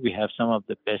country. We have some of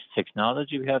the best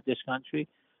technology we have in this country.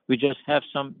 We just have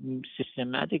some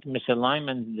systematic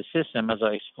misalignment in the system, as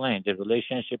I explained, the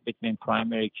relationship between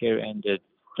primary care and the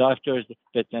doctors,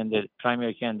 but then the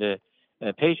primary care and the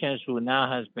patients who now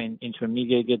has been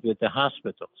intermediated with the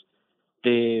hospitals.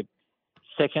 The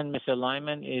second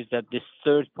misalignment is that this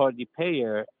third-party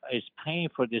payer is paying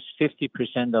for this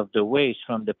 50% of the waste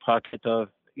from the pocket of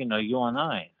you and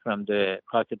I, from the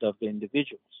pocket of the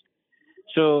individuals.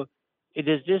 So it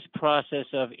is this process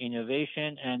of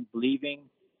innovation and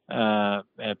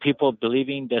people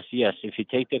believing that, yes, if you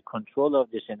take the control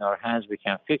of this in our hands, we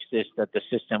can fix this, that the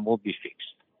system will be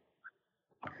fixed.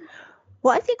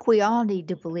 Well, I think we all need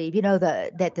to believe,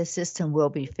 that the system will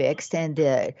be fixed, and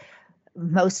the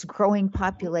most growing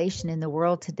population in the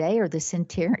world today are the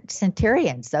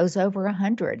centurions, those over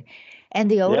 100. And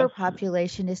the older Yes.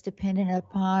 population is dependent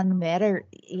upon Medicaid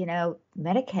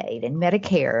and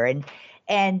Medicare.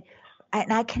 And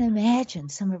I can imagine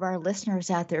some of our listeners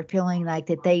out there feeling like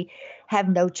that they have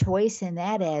no choice in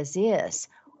that as is.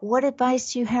 What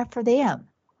advice do you have for them?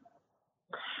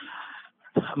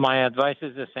 My advice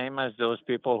is the same as those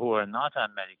people who are not on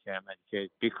Medicare and Medicaid.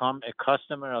 Become a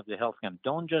customer of the health care.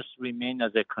 Don't just remain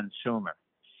as a consumer.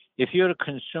 If you're a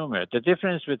consumer, the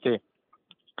difference with the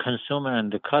consumer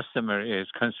and the customer is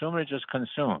consumer just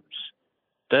consumes.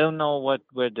 They don't know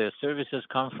where the services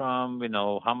come from,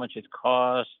 how much it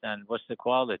costs and what's the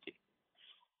quality.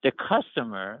 The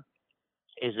customer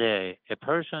is a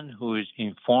person who is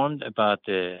informed about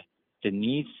the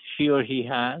needs she or he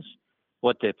has,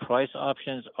 what the price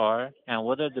options are, and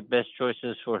what are the best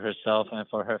choices for herself and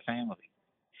for her family.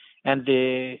 And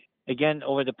again,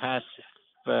 over the past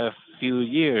few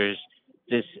years,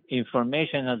 this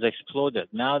information has exploded.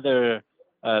 Now,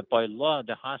 by law,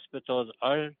 the hospitals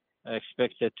are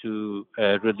expected to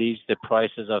release the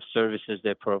prices of services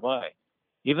they provide,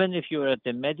 even if you're at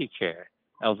the Medicare,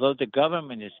 although the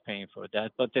government is paying for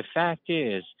that. But the fact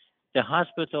is, the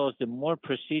hospitals, the more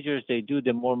procedures they do,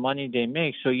 the more money they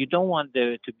make. So you don't want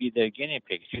to be their guinea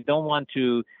pigs. You don't want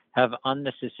to have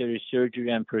unnecessary surgery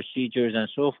and procedures and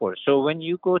so forth. So when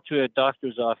you go to a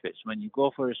doctor's office, when you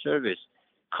go for a service,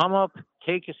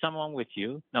 take someone with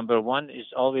you. Number one is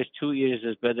always 2 ears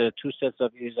is better. 2 sets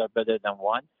of ears are better than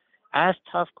one. Ask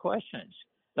tough questions.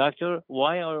 Doctor,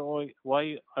 why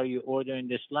are you ordering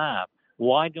this lab?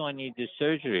 Why do I need this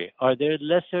surgery? Are there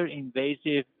lesser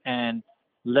invasive and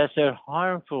lesser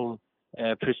harmful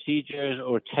procedures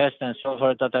or tests and so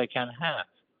forth that I can have?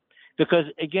 Because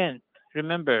again,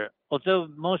 remember, although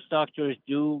most doctors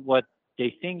do what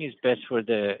they think is best for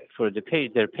their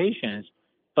patients,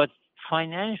 but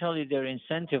financially they're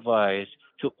incentivized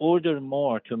to order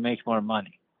more to make more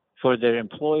money for their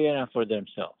employer and for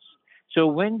themselves. So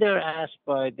when they're asked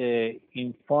by the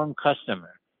informed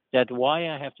customer that why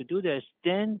I have to do this,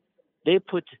 then they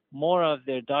put more of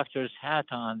their doctor's hat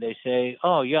on. They say,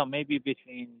 oh, yeah, maybe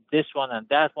between this one and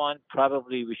that one,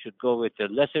 probably we should go with the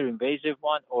lesser invasive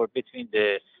one, or between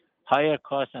the higher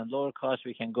cost and lower cost,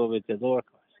 we can go with the lower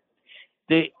cost.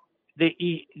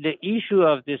 The issue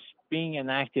of this being an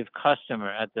active customer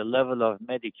at the level of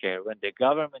Medicare when the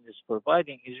government is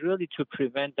providing is really to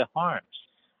prevent the harms.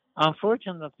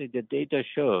 Unfortunately, the data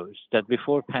shows that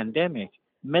before pandemic,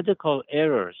 medical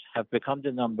errors have become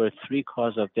the number 3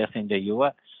 cause of death in the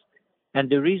U.S. And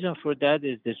the reason for that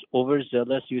is this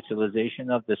overzealous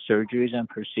utilization of the surgeries and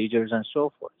procedures and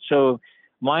so forth. So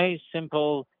my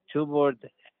simple 2-word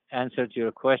answer to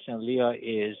your question, Leah,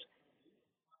 is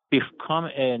become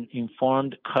an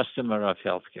informed customer of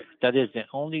healthcare. That is the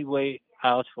only way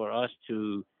out for us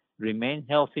to remain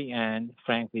healthy and,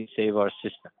 frankly, save our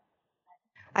system.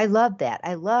 I love that.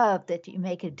 I love that you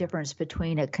make a difference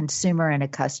between a consumer and a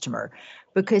customer,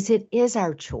 because it is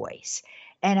our choice.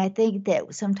 And I think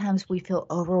that sometimes we feel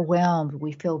overwhelmed,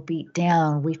 we feel beat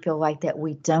down, we feel like that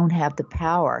we don't have the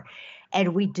power.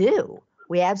 And we do.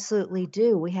 We absolutely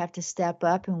do. We have to step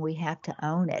up and we have to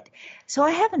own it. So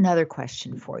I have another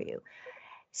question for you.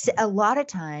 So a lot of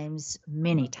times,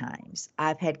 many times,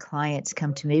 I've had clients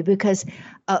come to me because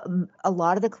a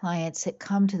lot of the clients that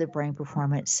come to the Brain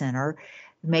Performance Center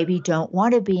maybe don't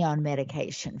want to be on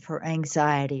medication for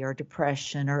anxiety or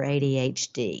depression or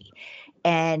ADHD.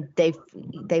 And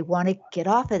they want to get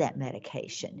off of that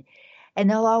medication. And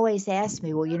they'll always ask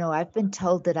me, well, I've been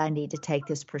told that I need to take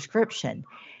this prescription.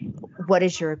 What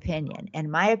is your opinion?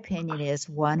 And my opinion is,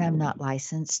 one, I'm not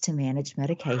licensed to manage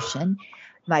medication.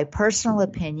 My personal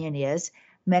opinion is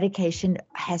medication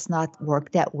has not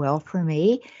worked that well for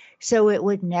me. So it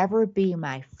would never be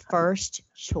my first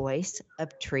choice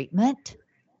of treatment.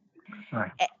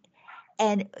 Right.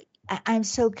 And I'm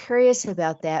so curious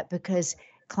about that, because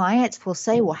clients will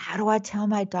say, well, how do I tell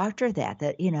my doctor that,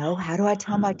 how do I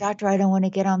tell my doctor I don't want to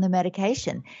get on the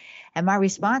medication? And my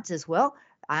response is, well,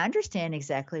 I understand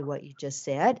exactly what you just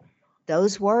said.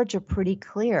 Those words are pretty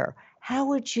clear. How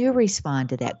would you respond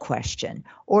to that question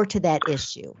or to that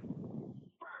issue?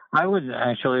 I would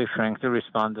actually, frankly,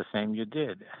 respond the same you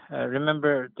did.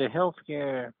 Remember, the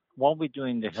healthcare, what we do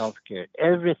in the healthcare,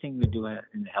 everything we do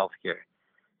in the healthcare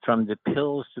from the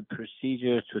pills to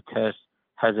procedures to tests,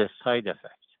 has a side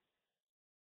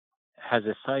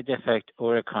effect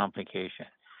or a complication.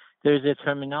 There's a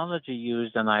terminology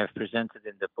used, and I have presented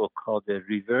in the book, called the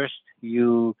reversed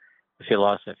U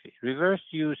philosophy.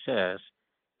 Reversed U says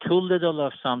too little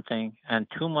of something and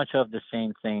too much of the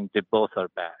same thing, they both are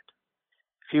bad.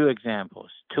 Few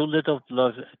examples. Too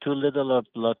little of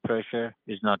blood pressure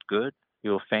is not good.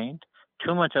 You'll faint.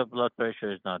 Too much of blood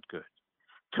pressure is not good.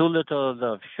 Too little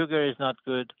of sugar is not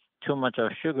good. Too much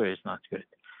of sugar is not good.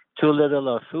 Too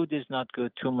little of food is not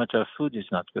good. Too much of food is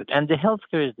not good. And the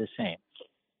healthcare is the same.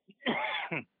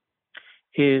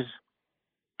 Is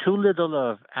too little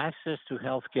of access to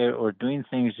healthcare or doing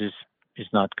things is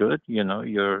not good.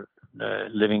 You're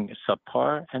living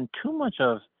subpar, and too much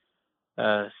of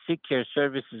sick care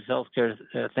services, healthcare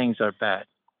things are bad.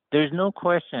 There's no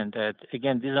question that,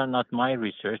 again, these are not my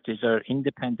research. These are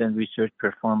independent research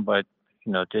performed by,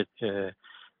 the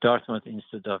Dartmouth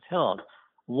Institute of Health.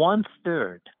 At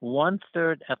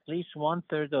least one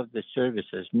third of the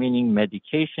services, meaning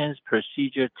medications,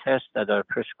 procedure, tests that are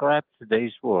prescribed in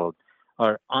today's world,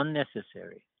 are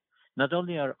unnecessary. Not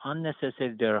only are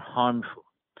unnecessary, they're harmful.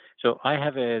 So I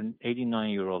have an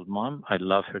 89-year-old mom. I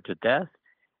love her to death.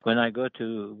 When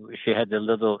she had a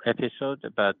little episode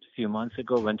about a few months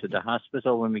ago, went to the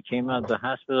hospital. When we came out of the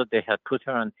hospital, they had put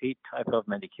her on 8 types of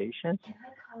medications.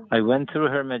 I went through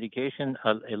her medication,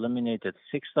 eliminated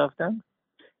 6 of them,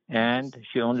 and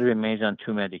she only remains on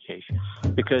 2 medications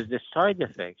because the side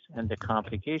effects and the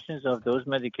complications of those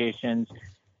medications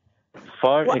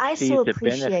far exceed the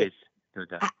benefits to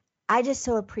that. I just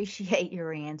so appreciate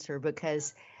your answer,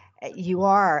 because you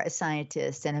are a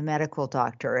scientist and a medical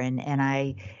doctor, and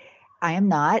I am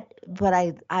not, but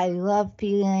I love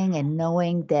feeling and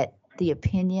knowing that the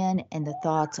opinion and the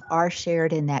thoughts are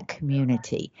shared in that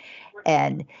community.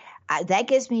 And that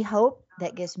gives me hope.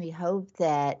 That gives me hope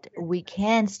that we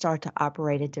can start to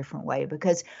operate a different way,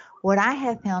 because what I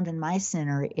have found in my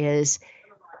center is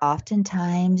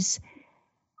oftentimes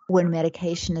when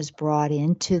medication is brought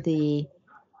into the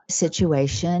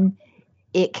situation,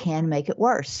 it can make it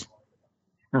worse.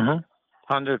 100%.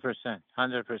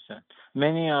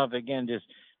 Many of, again,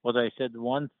 what I said,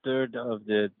 1/3 of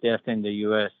the death in the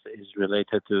U.S. is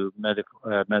related to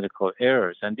medical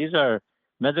errors. And these are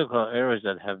medical errors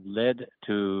that have led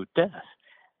to death.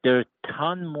 There are a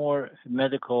ton more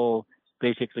medical,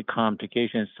 basically,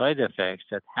 complications, side effects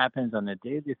that happens on a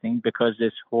daily thing because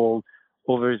this whole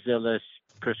overzealous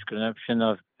prescription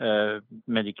of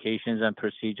medications and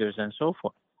procedures and so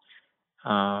forth.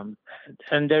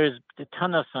 And there is a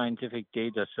ton of scientific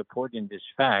data supporting this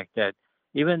fact that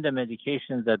even the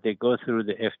medications that they go through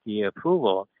the FDA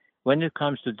approval, when it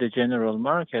comes to the general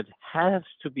market, has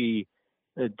to be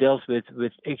dealt with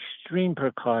extreme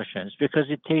precautions, because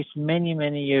it takes many,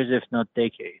 many years, if not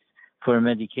decades, for a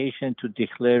medication to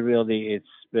declare really its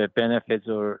benefits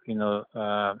or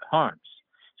harms.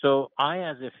 So I,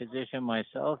 as a physician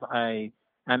myself, I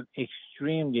am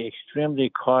extremely, extremely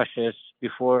cautious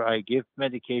before I give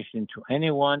medication to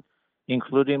anyone,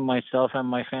 including myself and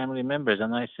my family members.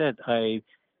 And I said,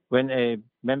 when a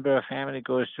member of family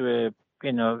goes to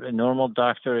a normal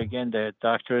doctor, again, the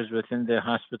doctors within the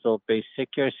hospital-based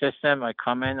sick care system, I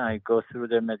come in, I go through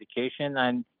their medication,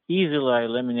 and easily I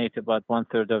eliminate about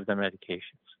 1/3 of the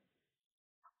medications.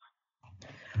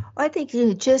 I think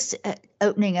just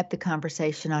opening up the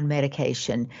conversation on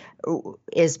medication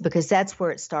is, because that's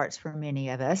where it starts for many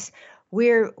of us.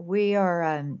 We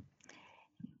are.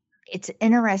 It's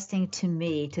interesting to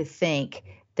me to think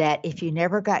that if you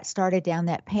never got started down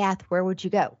that path, where would you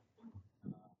go?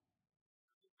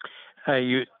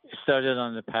 You started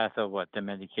on the path of what? The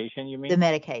medication, you mean? The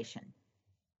medication.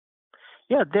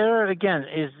 Yeah, there again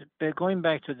is going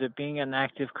back to being an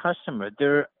active customer.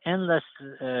 There are endless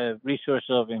resources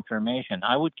of information.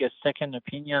 I would get second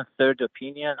opinion, third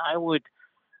opinion. I would,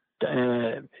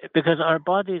 because our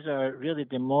bodies are really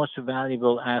the most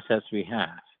valuable assets we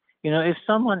have. If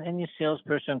any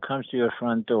salesperson comes to your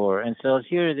front door and says,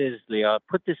 "Here it is, Leigh,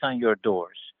 put this on your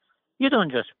doors," you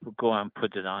don't just go and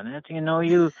put it on it.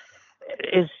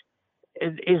 Is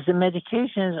the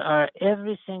medications are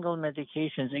every single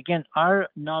medications. Again, our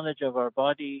knowledge of our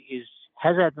body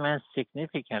has advanced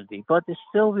significantly, but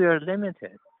still we are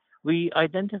limited. We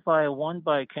identify one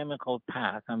biochemical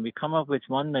path and we come up with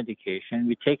one medication.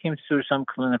 We take him through some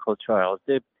clinical trials.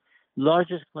 The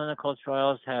largest clinical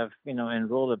trials have,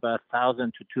 enrolled about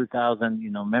 1,000 to 2,000,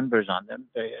 members on them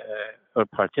or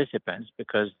participants,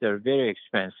 because they're very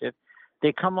expensive.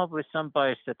 They come up with some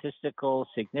biostatistical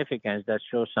significance that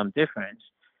shows some difference.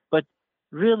 But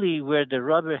really where the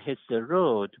rubber hits the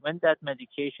road, when that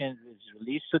medication is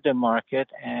released to the market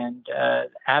and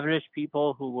average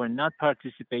people who were not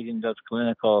participating in those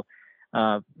clinical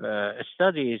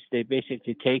studies, they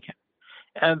basically take.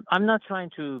 I'm not trying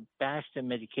to bash the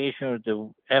medication or the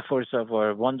efforts of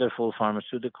our wonderful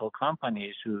pharmaceutical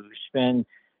companies who spend,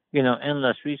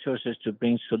 endless resources to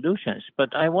bring solutions.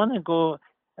 But I want to go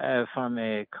from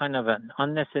a kind of an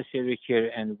unnecessary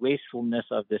care and wastefulness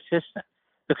of the system,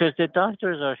 because the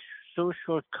doctors are so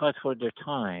shortcut for their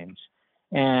times.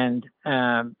 And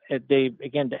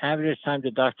the average time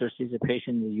the doctor sees a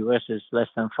patient in the U.S. is less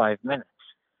than 5 minutes.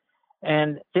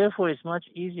 And therefore, it's much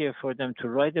easier for them to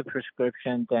write a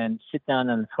prescription than sit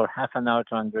down and for half an hour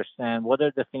to understand what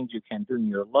are the things you can do in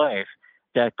your life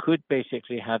that could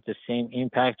basically have the same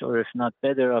impact or if not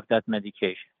better of that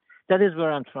medication. That is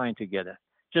where I'm trying to get at.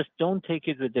 Just don't take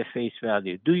it with the face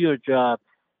value. Do your job,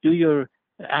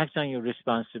 act on your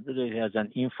responsibility as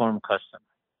an informed customer.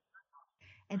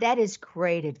 And that is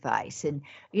great advice. And,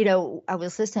 I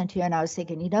was listening to you and I was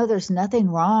thinking, there's nothing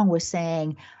wrong with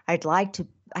saying, I'd like to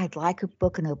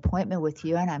book an appointment with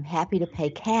you and I'm happy to pay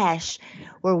cash,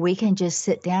 where we can just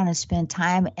sit down and spend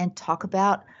time and talk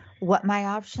about what my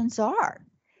options are.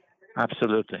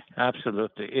 Absolutely. If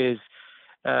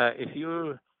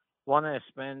you want to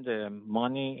spend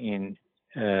money in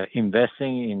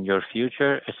investing in your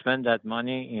future, spend that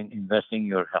money in investing in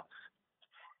your health.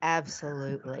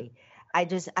 Absolutely. I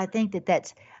think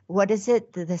that's, what is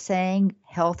it, the saying,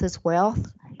 health is wealth?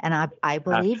 And I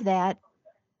believe that.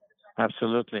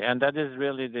 Absolutely. And that is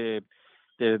really the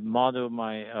motto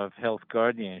of health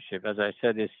guardianship. As I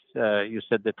said, you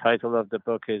said the title of the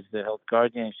book is The Health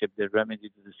Guardianship, the Remedy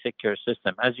to the Sick Care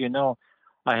System. As you know,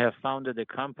 I have founded a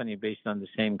company based on the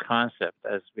same concept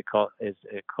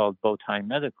called Bowtie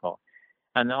Medical.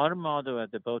 And our motto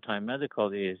at the Bowtie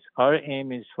Medical is, our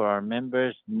aim is for our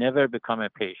members never become a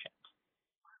patient.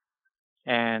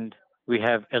 And we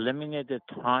have eliminated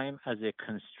time as a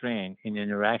constraint in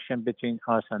interaction between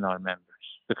us and our members,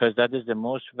 because that is the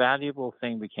most valuable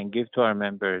thing we can give to our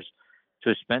members,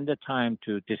 to spend the time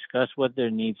to discuss what their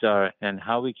needs are and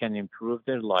how we can improve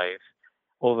their life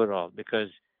overall. Because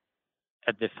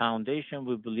at the foundation,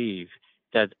 we believe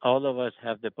that all of us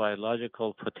have the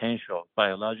biological potential,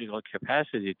 biological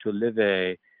capacity to live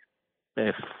a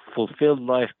fulfilled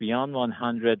life beyond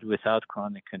 100 without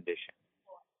chronic condition.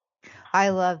 I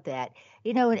love that.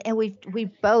 And we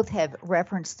both have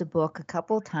referenced the book a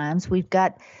couple of times. We've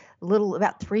got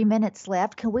about 3 minutes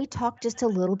left. Can we talk just a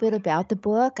little bit about the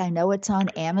book? I know it's on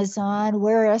Amazon.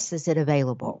 Where else is it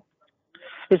available?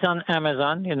 It's on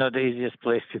Amazon. The easiest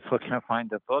place people can find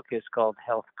the book is called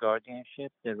Health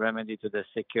Guardianship, the Remedy to the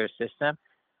Sick Care System.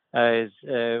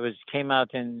 It came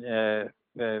out in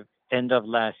end of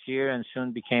last year and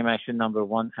soon became actually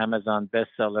 #1 Amazon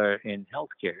bestseller in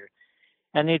healthcare.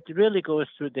 And it really goes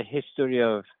through the history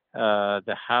of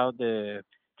how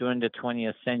during the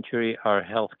 20th century our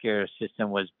healthcare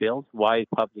system was built, why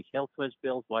public health was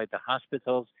built, why the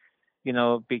hospitals,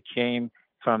 became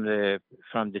from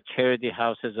the charity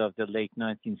houses of the late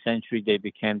 19th century, they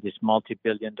became these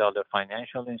multi-billion-dollar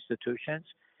financial institutions.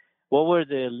 What were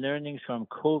the learnings from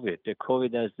COVID? The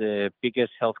COVID as the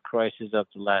biggest health crisis of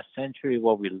the last century,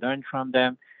 what we learned from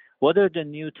them. What are the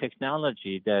new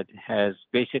technology that has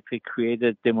basically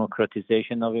created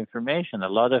democratization of information? A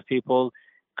lot of people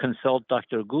consult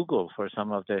Dr. Google for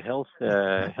some of their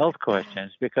health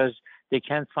questions because they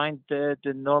can't find the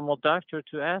normal doctor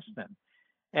to ask them.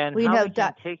 And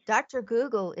Dr.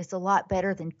 Google is a lot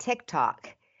better than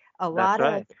TikTok.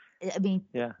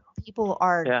 People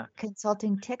are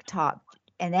consulting TikTok,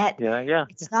 and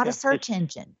it's not a search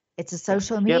engine; it's a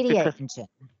social media engine.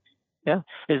 Yeah,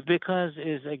 it's because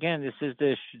this is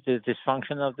the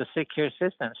dysfunction of the sick care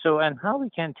system. So, and how we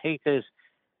can take this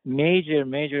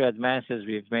major advances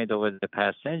we've made over the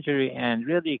past century and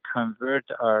really convert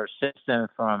our system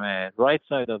from a right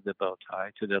side of the bow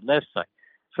tie to the left side,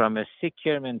 from a sick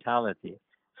care mentality,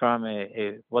 from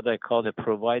a what I call the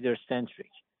provider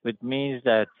centric, which means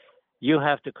that you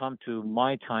have to come to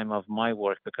my time of my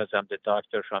work because I'm the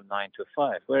doctor from 9 to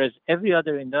 5. Whereas every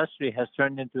other industry has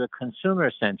turned into a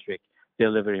consumer-centric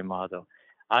delivery model.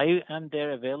 I am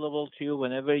there available to you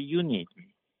whenever you need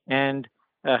me. And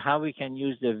how we can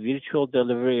use the virtual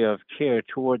delivery of care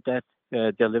toward that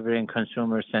delivering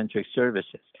consumer-centric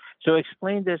services. So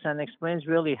explain this and explains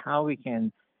really how we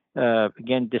can,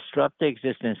 disrupt the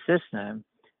existing system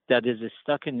that is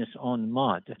stuck in its own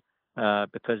mud.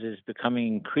 Because it's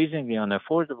becoming increasingly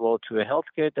unaffordable, to a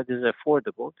healthcare that is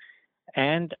affordable.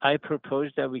 And I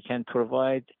propose that we can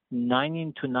provide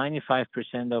 90 to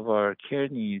 95% of our care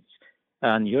needs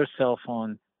on your cell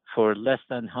phone for less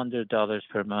than $100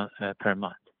 per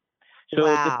month. So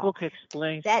wow. the book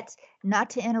explains. That's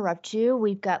not to interrupt you.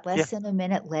 We've got less than a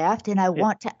minute left, and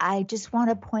I just want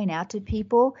to point out to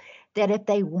people that if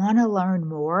they want to learn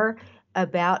more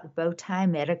about Bowtie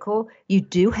Medical, you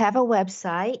do have a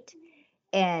website.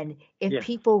 And if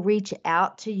people reach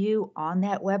out to you on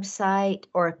that website,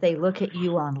 or if they look at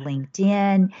you on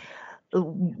LinkedIn,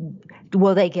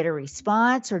 will they get a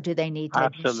response, or do they need to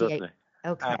Absolutely.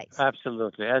 Okay.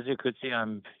 Absolutely. As you could see,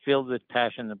 I'm filled with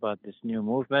passion about this new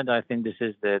movement. I think this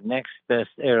is the next best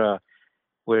era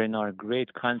where in our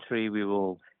great country we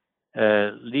will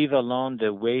leave alone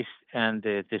the waste and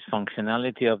the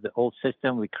dysfunctionality of the old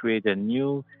system. We create a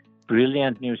new,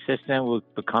 brilliant new system. Will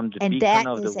become the beacon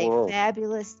of the world. And that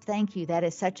is a fabulous, thank you. That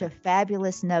is such a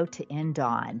fabulous note to end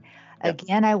on.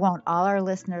 Again, I want all our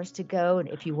listeners to go, and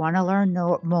if you want to learn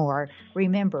more,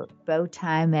 remember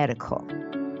Bowtie Medical.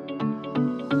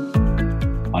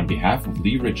 On behalf of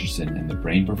Leigh Richardson and the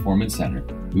Brain Performance Center,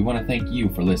 we want to thank you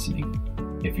for listening.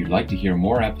 If you'd like to hear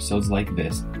more episodes like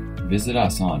this, visit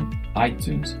us on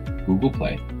iTunes, Google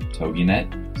Play,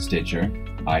 TogiNet, Stitcher,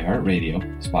 iHeartRadio,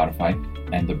 Spotify,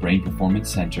 and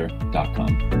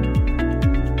thebrainperformancecenter.com.